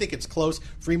 Cutler. I think it's close.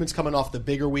 Freeman's coming off the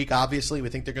bigger week. Obviously, we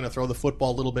think they're going to throw the football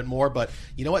a little bit more. But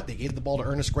you know what? They gave the ball to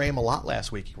Ernest Graham a lot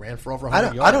last week. He ran for over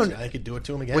 100 yards. They could do it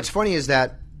to him again. What's funny is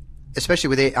that, especially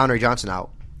with Andre Johnson out,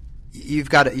 you've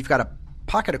got a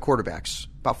pocket of quarterbacks,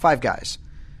 about 5 guys: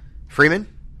 Freeman,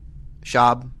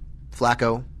 Schaub,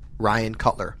 Flacco, Ryan,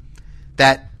 Cutler.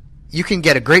 That you can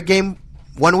get a great game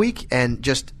one week and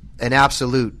just an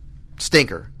absolute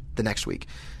stinker the next week.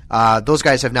 Those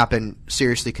guys have not been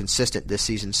seriously consistent this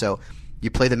season, so you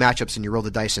play the matchups and you roll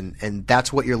the dice, and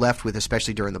that's what you're left with,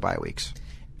 especially during the bye weeks.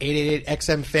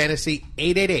 888-XM-FANTASY,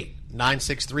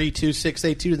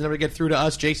 888-963-2682 is the number to get through to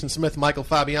us. Jason Smith, Michael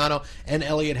Fabiano, and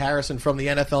Elliot Harrison from the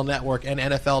NFL Network and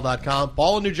NFL.com.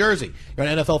 Ball in New Jersey. You're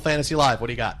on NFL Fantasy Live. What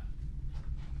do you got?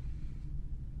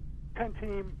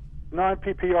 10-team,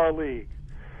 non-PPR league.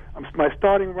 My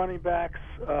starting running backs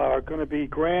are going to be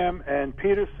Graham and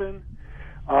Peterson.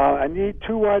 I need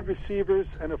 2 wide receivers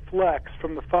and a flex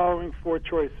from the following 4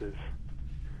 choices.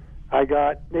 I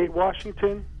got Nate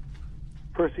Washington,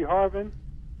 Percy Harvin,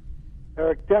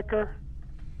 Eric Decker,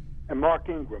 and Mark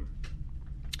Ingram.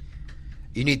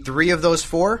 You need 3 of those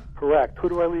 4? Correct. Who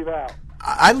do I leave out?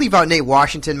 I'd leave out Nate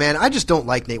Washington, man. I just don't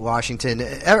like Nate Washington.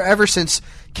 Ever since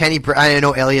I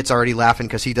know Elliot's already laughing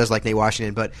because he does like Nate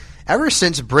Washington, but ever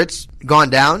since Britt's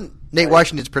gone down, Nate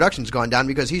Washington's production's gone down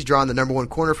because he's drawn the number 1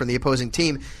 corner from the opposing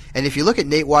team. And if you look at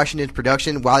Nate Washington's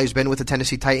production while he's been with the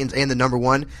Tennessee Titans and the number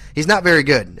 1, he's not very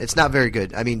good. It's not very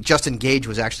good. I mean, Justin Gage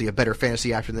was actually a better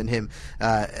fantasy actor than him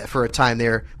for a time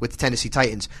there with the Tennessee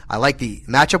Titans. I like the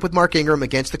matchup with Mark Ingram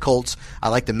against the Colts. I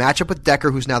like the matchup with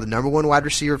Decker, who's now the number 1 wide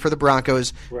receiver for the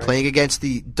Broncos, playing against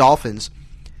the Dolphins.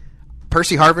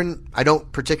 Percy Harvin, I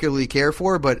don't particularly care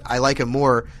for, but I like him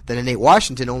more than a Nate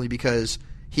Washington only because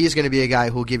he is going to be a guy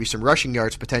who will give you some rushing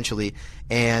yards potentially.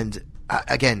 And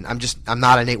again, I'm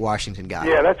not a Nate Washington guy.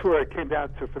 Yeah, that's where it came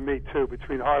down to for me too,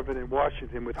 between Harvin and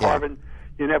Washington. With Harvin,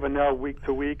 you never know week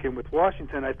to week, and with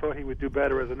Washington, I thought he would do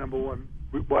better as a number 1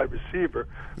 wide receiver.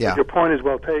 Yeah. But your point is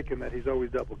well taken that he's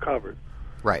always double covered.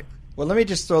 Right. Well, let me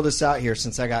just throw this out here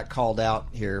since I got called out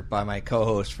here by my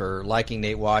co-host for liking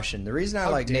Nate Washington. The reason I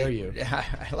like Nate,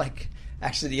 I like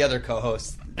actually the other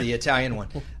co-host, the Italian one.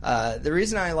 The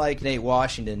reason I like Nate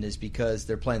Washington is because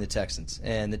they're playing the Texans,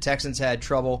 and the Texans had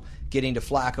trouble getting to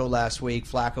Flacco last week.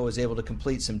 Flacco was able to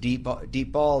complete some deep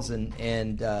balls,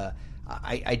 and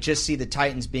I just see the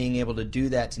Titans being able to do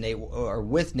that to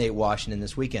with Nate Washington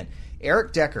this weekend.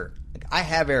 Eric Decker. I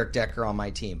have Eric Decker on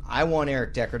my team. I want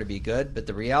Eric Decker to be good, but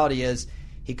the reality is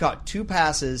he caught 2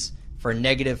 passes for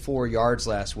 -4 yards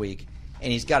last week,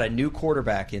 and he's got a new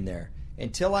quarterback in there.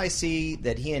 Until I see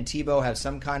that he and Tebow have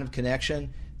some kind of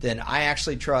connection, then I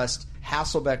actually trust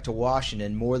Hasselbeck to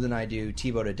Washington more than I do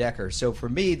Tebow to Decker. So for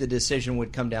me, the decision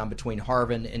would come down between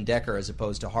Harvin and Decker as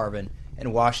opposed to Harvin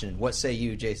and Washington. What say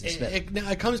you, Jason Smith?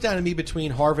 It comes down to me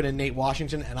between Harvin and Nate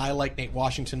Washington, and I like Nate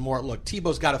Washington more. Look,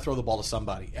 Tebow's got to throw the ball to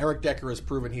somebody. Eric Decker has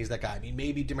proven he's that guy. I mean,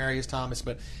 maybe Demaryius Thomas,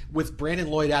 but with Brandon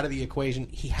Lloyd out of the equation,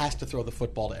 he has to throw the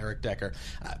football to Eric Decker.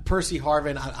 Percy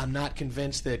Harvin, I'm not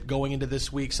convinced that going into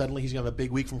this week, suddenly he's going to have a big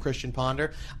week from Christian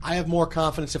Ponder. I have more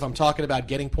confidence, if I'm talking about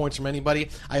getting points from anybody,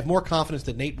 I have more confidence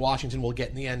that Nate Washington will get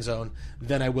in the end zone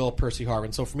than I will Percy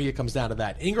Harvin. So for me, it comes down to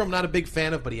that. Ingram, I'm not a big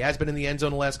fan of, but he has been in the end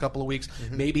zone the last couple of weeks.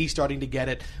 Mm-hmm. Maybe he's starting to get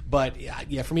it, but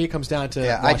yeah, for me it comes down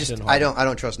to Washington. I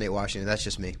don't trust Nate Washington. That's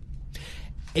just me.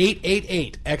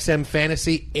 888-XM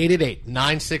Fantasy,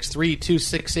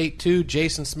 888-963-2682.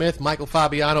 Jason Smith, Michael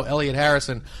Fabiano, Elliot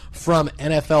Harrison from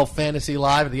NFL Fantasy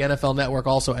Live at the NFL Network,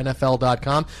 also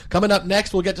NFL.com. Coming up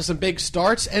next, we'll get to some big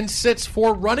starts and sits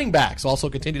for running backs. Also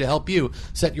continue to help you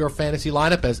set your fantasy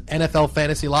lineup as NFL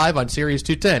Fantasy Live on Sirius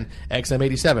 210,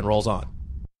 XM87 rolls on.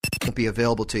 Won't be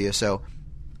available to you, so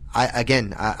I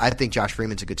think Josh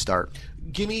Freeman's a good start.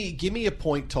 Give me a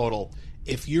point total.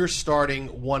 If you're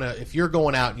if you're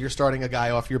going out and you're starting a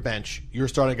guy off your bench, you're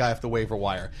starting a guy off the waiver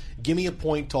wire, give me a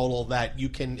point total that you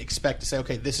can expect to say,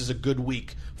 okay, this is a good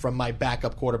week from my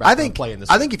backup quarterback. I think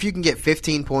if you can get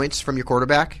 15 points from your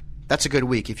quarterback, that's a good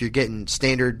week. If you're getting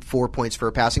standard 4 points for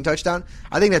a passing touchdown,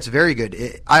 I think that's very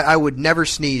good. I would never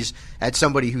sneeze at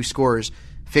somebody who scores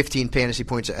 15 fantasy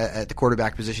points at the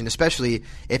quarterback position, especially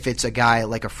if it's a guy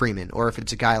like a Freeman or if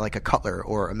it's a guy like a Cutler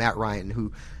or a Matt Ryan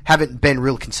who haven't been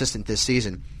real consistent this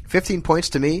season. 15 points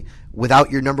to me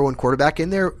without your number one quarterback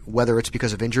in there, whether it's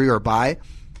because of injury or bye,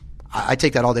 I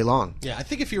take that all day long. Yeah, I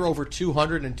think if you're over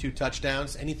 202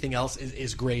 touchdowns, anything else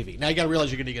is gravy. Now, you got to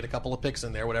realize you're going to get a couple of picks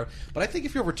in there, whatever. But I think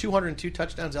if you're over 202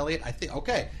 touchdowns, Elliot, I think,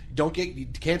 okay, you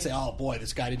can't say, oh, boy,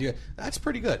 this guy did do it. That's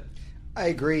pretty good. I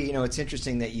agree. It's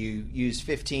interesting that you use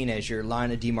 15 as your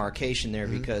line of demarcation there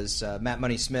because Matt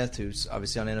Money Smith, who's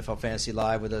obviously on NFL Fantasy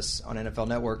Live with us on NFL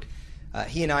Network,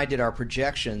 he and I did our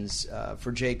projections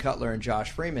for Jay Cutler and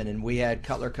Josh Freeman, and we had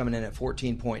Cutler coming in at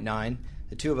 14.9.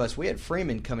 The two of us, we had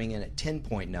Freeman coming in at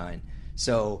 10.9.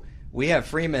 So we have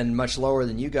Freeman much lower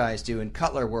than you guys do, and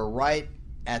Cutler, we're right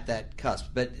at that cusp.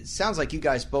 But it sounds like you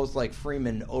guys both like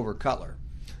Freeman over Cutler.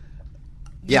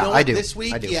 I do. This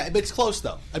week, I do. Yeah, but it's close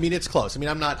though. I mean, it's close. I mean,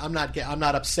 I'm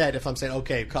not upset if I'm saying,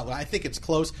 okay, Cutler. I think it's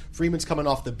close. Freeman's coming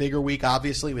off the bigger week.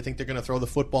 Obviously, we think they're going to throw the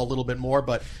football a little bit more.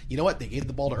 But you know what? They gave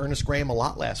the ball to Ernest Graham a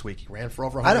lot last week. He ran for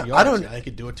over 100 yards. They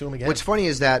could do it to him again. What's funny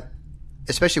is that,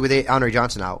 especially with Andre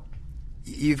Johnson out,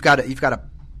 you've got a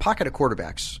pocket of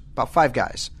quarterbacks, about 5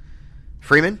 guys: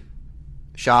 Freeman,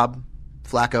 Schaub,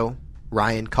 Flacco,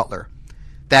 Ryan, Cutler.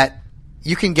 That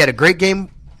you can get a great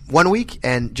game one week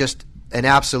and just an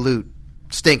absolute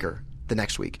stinker the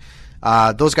next week.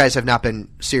 Those guys have not been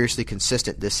seriously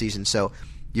consistent this season, so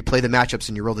you play the matchups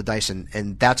and you roll the dice,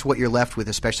 and that's what you're left with,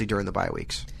 especially during the bye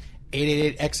weeks.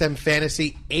 888-XM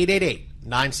Fantasy,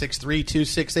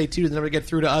 888-963-2682. The number to get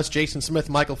through to us, Jason Smith,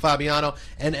 Michael Fabiano,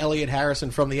 and Elliot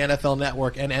Harrison from the NFL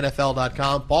Network and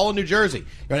NFL.com. Paul in New Jersey,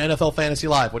 you're on NFL Fantasy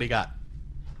Live. What do you got?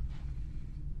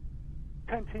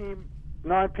 10-team,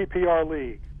 non-PPR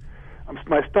league.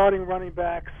 My starting running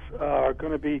backs are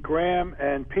going to be Graham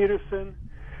and Peterson.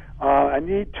 I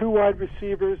need 2 wide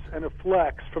receivers and a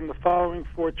flex from the following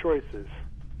 4 choices.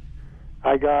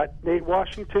 I got Nate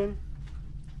Washington,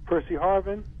 Percy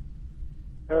Harvin,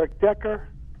 Eric Decker,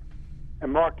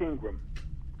 and Mark Ingram.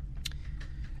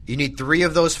 You need 3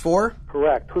 of those 4?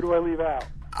 Correct. Who do I leave out?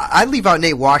 I'd leave out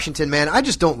Nate Washington, man. I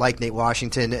just don't like Nate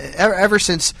Washington. Ever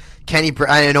since Kenny,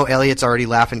 I know Elliot's already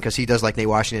laughing because he does like Nate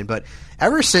Washington, but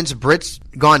ever since Britt's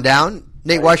gone down,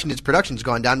 Nate Washington's production's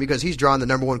gone down because he's drawn the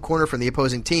number 1 corner from the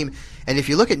opposing team. And if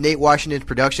you look at Nate Washington's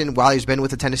production while he's been with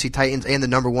the Tennessee Titans and the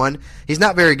number 1, he's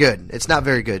not very good. It's not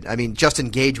very good. I mean, Justin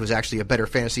Gage was actually a better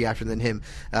fantasy actor than him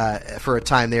for a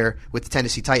time there with the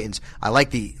Tennessee Titans. I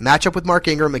like the matchup with Mark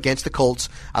Ingram against the Colts.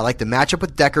 I like the matchup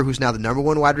with Decker, who's now the number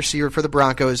 1 wide receiver for the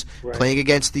Broncos, playing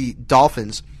against the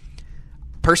Dolphins.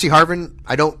 Percy Harvin,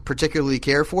 I don't particularly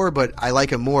care for, but I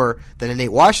like him more than a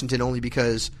Nate Washington only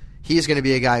because he is going to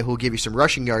be a guy who will give you some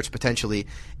rushing yards potentially.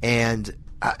 And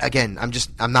again, I'm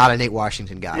not a Nate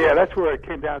Washington guy. Yeah, that's where it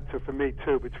came down to for me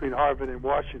too, between Harvin and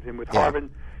Washington. With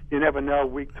Harvin, you never know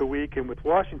week to week, and with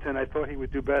Washington, I thought he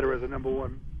would do better as a number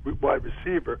 1 wide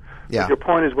receiver. Yeah. But your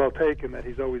point is well taken that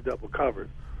he's always double covered.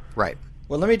 Right.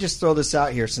 Well, let me just throw this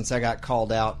out here since I got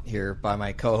called out here by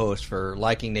my co-host for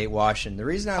liking Nate Washington. The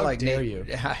reason I like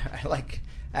Nate, I like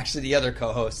actually the other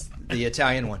co-host, the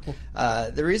Italian one.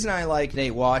 The reason I like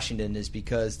Nate Washington is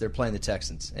because they're playing the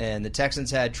Texans, and the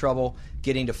Texans had trouble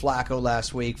getting to Flacco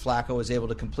last week. Flacco was able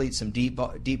to complete some deep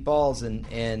balls,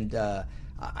 and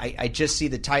I just see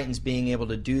the Titans being able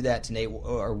to do that to Nate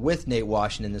or with Nate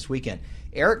Washington this weekend.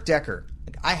 Eric Decker.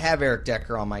 I have Eric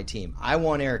Decker on my team. I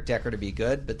want Eric Decker to be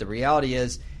good, but the reality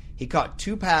is he caught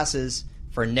 2 passes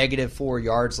for -4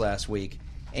 yards last week,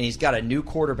 and he's got a new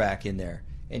quarterback in there.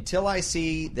 Until I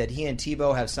see that he and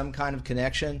Tebow have some kind of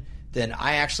connection, then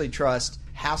I actually trust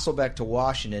Hasselbeck to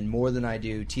Washington more than I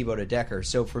do Tebow to Decker.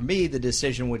 So for me, the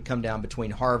decision would come down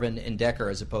between Harvin and Decker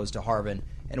as opposed to Harvin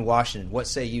and Washington. What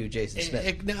say you, Jason Smith?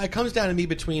 It comes down to me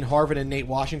between Harvin and Nate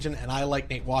Washington, and I like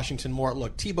Nate Washington more.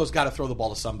 Look, Tebow's got to throw the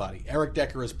ball to somebody. Eric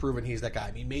Decker has proven he's that guy.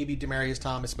 I mean, maybe Demaryius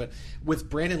Thomas, but with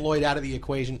Brandon Lloyd out of the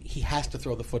equation, he has to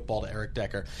throw the football to Eric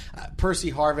Decker.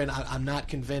 Percy Harvin, I'm not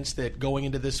convinced that going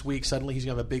into this week, suddenly he's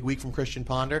going to have a big week from Christian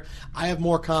Ponder. I have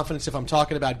more confidence, if I'm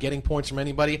talking about getting points from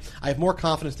anybody, I have more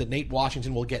confidence that Nate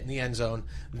Washington will get in the end zone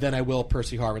than I will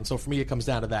Percy Harvin. So for me, it comes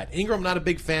down to that. Ingram, I'm not a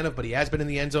big fan of, but he has been in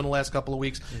the end zone the last couple of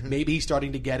weeks. Mm-hmm. Maybe he's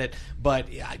starting to get it,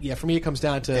 but yeah, for me it comes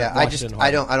down to Washington.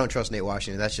 I don't trust Nate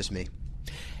Washington. That's just me.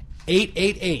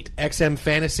 888 XM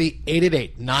Fantasy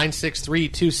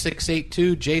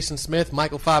 888-963-2682. Jason Smith,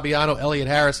 Michael Fabiano, Elliot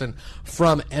Harrison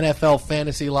from NFL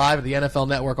Fantasy Live, the NFL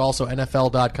Network, also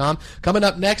NFL.com. Coming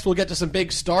up next, we'll get to some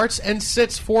big starts and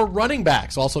sits for running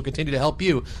backs. Also continue to help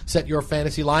you set your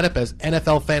fantasy lineup as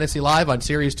NFL Fantasy Live on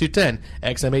Sirius 210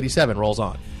 XM 87 rolls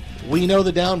on. We know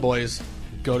the down boys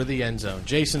go to the end zone.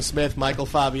 Jason Smith, Michael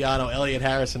Fabiano, Elliot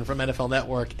Harrison from NFL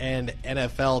Network and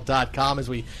NFL.com as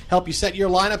we help you set your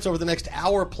lineups over the next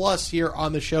hour plus here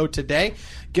on the show today.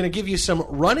 Going to give you some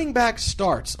running back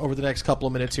starts over the next couple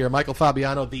of minutes here. Michael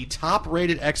Fabiano, the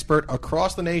top-rated expert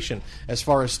across the nation as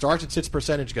far as starts and sits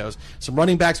percentage goes. Some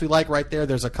running backs we like right there.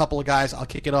 There's a couple of guys. I'll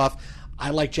kick it off. I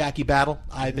like Jackie Battle.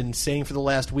 I've been saying for the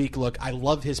last week, look, I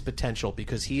love his potential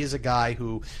because he is a guy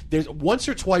who, there's once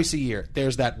or twice a year,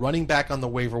 there's that running back on the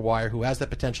waiver wire who has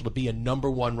that potential to be a number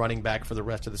one running back for the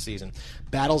rest of the season.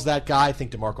 Battle's that guy. I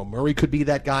think DeMarco Murray could be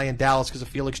that guy in Dallas because of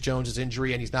Felix Jones'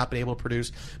 injury and he's not been able to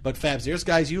produce. But Fabs, there's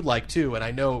guys you like too, and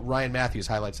I know Ryan Matthews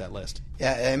highlights that list.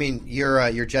 Yeah, I mean,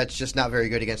 your Jets just not very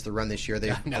good against the run this year.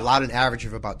 They've allowed an average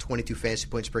of about 22 fantasy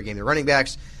points per game to running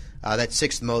backs. That's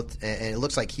sixth most, and it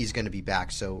looks like he's going to be back.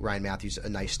 So Ryan Matthews, a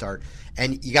nice start.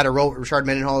 And you got to roll Rashard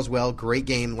Mendenhall as well. Great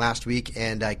game last week,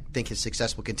 and I think his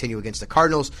success will continue against the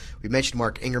Cardinals. We mentioned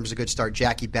Mark Ingram's a good start.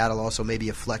 Jackie Battle also maybe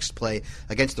a flex play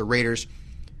against the Raiders.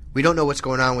 We don't know what's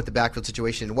going on with the backfield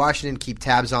situation in Washington. Keep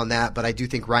tabs on that, but I do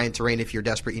think Ryan Terrain, if you're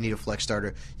desperate, you need a flex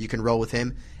starter, you can roll with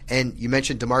him. And you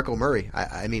mentioned DeMarco Murray.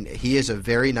 I mean, he is a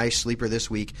very nice sleeper this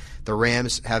week. The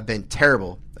Rams have been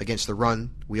terrible against the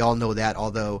run. We all know that,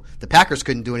 although the Packers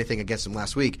couldn't do anything against them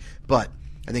last week. But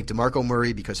I think DeMarco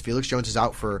Murray, because Felix Jones is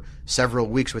out for several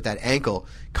weeks with that ankle,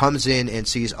 comes in and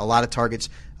sees a lot of targets,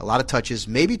 a lot of touches.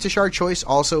 Maybe Tashard Choice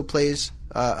also plays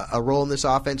a role in this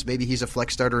offense. Maybe he's a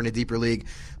flex starter in a deeper league.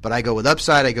 But I go with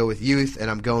upside, I go with youth, and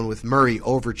I'm going with Murray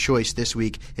over Choice this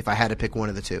week if I had to pick one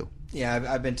of the two. Yeah,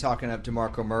 I've been talking up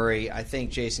DeMarco Murray. I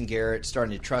think Jason Garrett's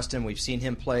starting to trust him. We've seen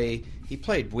him play. He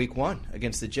played week one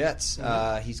against the Jets.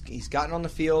 Mm-hmm. He's gotten on the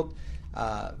field.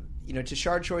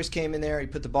 Tashard Choice came in there. He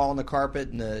put the ball on the carpet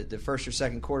in the first or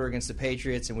second quarter against the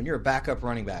Patriots. And when you're a backup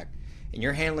running back and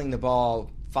you're handling the ball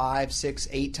 5, 6,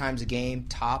 8 times a game,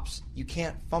 tops, you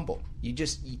can't fumble. You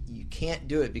can't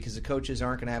do it because the coaches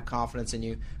aren't going to have confidence in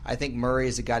you. I think Murray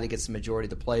is a guy that gets the majority of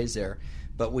the plays there.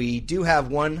 But we do have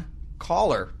one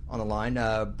caller on the line,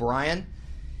 Brian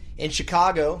in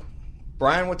Chicago.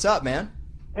 Brian, what's up, man?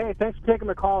 Hey, thanks for taking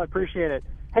the call. I appreciate it.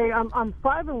 Hey, I'm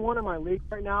 5-1 in my league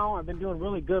right now. I've been doing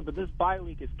really good, but this bye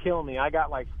week is killing me. I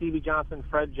got like Stevie Johnson,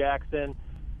 Fred Jackson,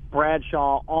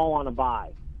 Bradshaw, all on a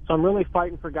bye. So I'm really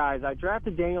fighting for guys. I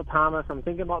drafted Daniel Thomas. I'm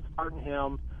thinking about starting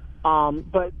him.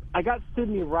 But I got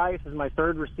Sidney Rice as my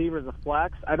third receiver as a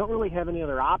flex. I don't really have any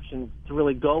other options to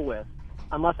really go with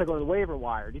unless I go to the waiver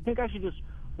wire. Do you think I should just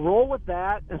roll with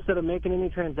that instead of making any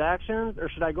transactions, or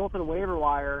should I go for the waiver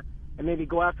wire and maybe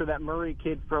go after that Murray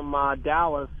kid from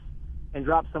Dallas and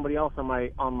drop somebody else on my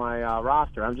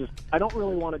roster? I don't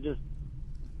really want to just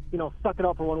suck it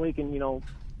up for 1 week and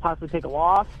possibly take a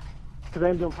loss, because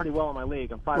I'm doing pretty well in my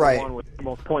league. I'm 5-1 with the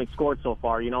most points scored so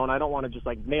far, and I don't want to just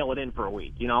like nail it in for a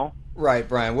week, Right,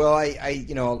 Brian. Well,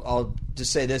 I'll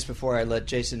just say this before I let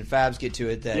Jason and Fabs get to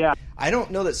it, that I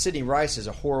don't know that Sidney Rice is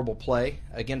a horrible play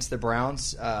against the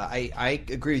Browns. I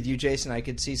agree with you, Jason. I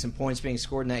could see some points being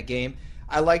scored in that game.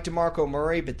 I like DeMarco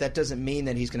Murray, but that doesn't mean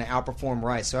that he's going to outperform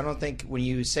Rice. So I don't think when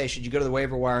you say, should you go to the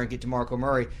waiver wire and get DeMarco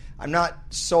Murray, I'm not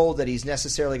sold that he's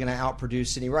necessarily going to outproduce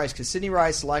Sidney Rice, because Sidney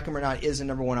Rice, like him or not, is the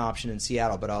number one option in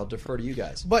Seattle, but I'll defer to you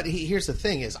guys. But here's the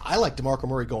thing is, I like DeMarco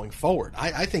Murray going forward.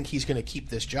 I think he's going to keep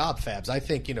this job, Fabs. I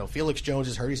think, Felix Jones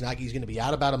is hurt. He's going to be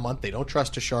out about a month. They don't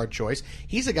trust Tashard Choice.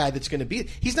 He's a guy that's going to be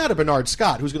 – he's not a Bernard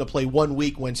Scott who's going to play 1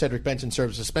 week when Cedric Benson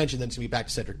serves suspension, then he's going to be back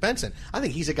to Cedric Benson. I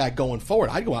think he's a guy going forward.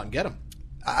 I'd go out and get him.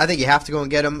 I think you have to go and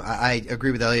get him. I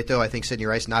agree with Elliot, though. I think Sidney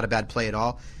Rice, not a bad play at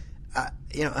all.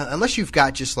 unless you've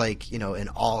got just like, an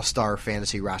all-star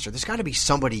fantasy roster, there's got to be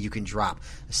somebody you can drop,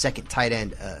 a second tight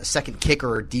end, a second kicker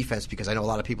or defense, because I know a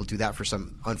lot of people do that for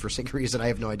some unforeseen reason. I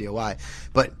have no idea why.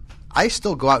 But I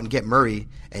still go out and get Murray,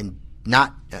 and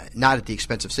not at the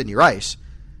expense of Sidney Rice,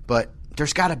 but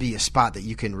there's got to be a spot that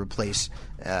you can replace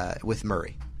with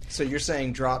Murray. So you're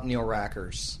saying drop Neil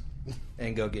Rackers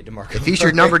and go get DeMarco. If he's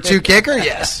your number 2 kicker,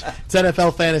 yes. It's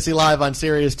NFL Fantasy Live on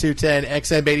Sirius 210,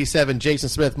 XM87, Jason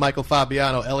Smith, Michael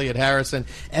Fabiano, Elliot Harrison,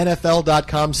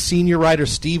 NFL.com senior writer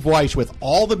Steve Weish with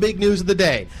all the big news of the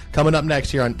day coming up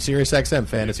next here on Sirius XM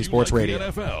Fantasy Sports Radio.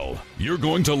 NFL, you're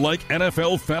going to like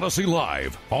NFL Fantasy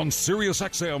Live on Sirius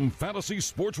XM Fantasy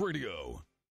Sports Radio.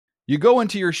 You go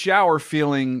into your shower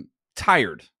feeling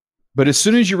tired, but as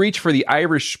soon as you reach for the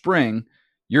Irish Spring,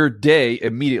 your day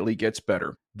immediately gets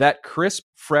better. That crisp,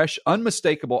 fresh,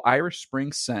 unmistakable Irish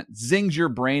Spring scent zings your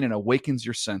brain and awakens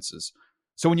your senses.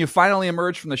 So when you finally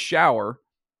emerge from the shower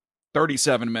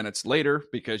 37 minutes later,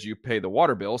 because you pay the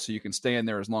water bill so you can stay in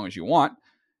there as long as you want,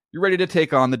 you're ready to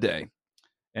take on the day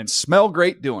and smell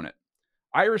great doing it.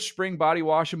 Irish Spring Body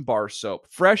Wash and Bar Soap.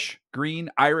 Fresh, green,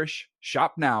 Irish.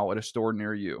 Shop now at a store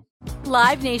near you.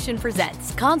 Live Nation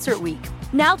presents Concert Week.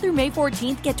 Now through May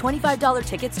 14th, get $25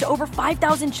 tickets to over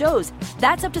 5,000 shows.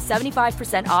 That's up to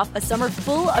 75% off a summer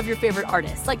full of your favorite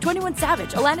artists like 21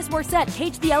 Savage, Alanis Morissette,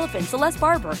 Cage the Elephant, Celeste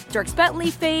Barber, Dierks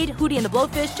Bentley, Fade, Hootie and the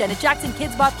Blowfish, Janet Jackson,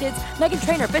 Kids Bop Kids, Meghan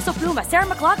Trainor, Bissell Pluma, Sarah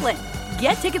McLachlan.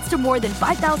 Get tickets to more than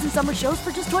 5,000 summer shows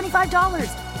for just $25.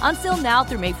 Until now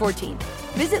through May 14th.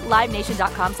 Visit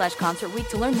LiveNation.com/Concert Week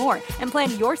to learn more and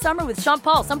plan your summer with Sean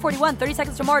Paul, Sum 41, 30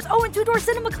 Seconds to Mars, and Two Door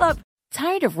Cinema Club.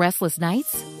 Tired of restless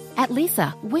nights? At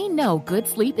Leesa, we know good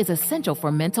sleep is essential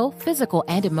for mental, physical,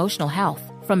 and emotional health.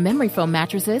 From memory foam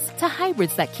mattresses to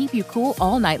hybrids that keep you cool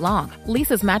all night long,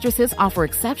 Leesa's mattresses offer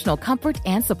exceptional comfort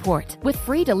and support with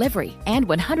free delivery and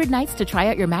 100 nights to try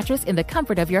out your mattress in the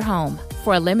comfort of your home.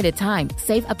 For a limited time,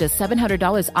 save up to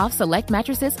 $700 off select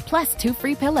mattresses plus 2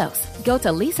 free pillows. Go to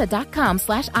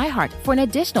Leesa.com/iHeart for an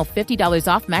additional $50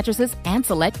 off mattresses and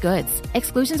select goods.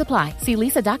 Exclusions apply. See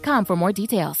Leesa.com for more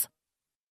details.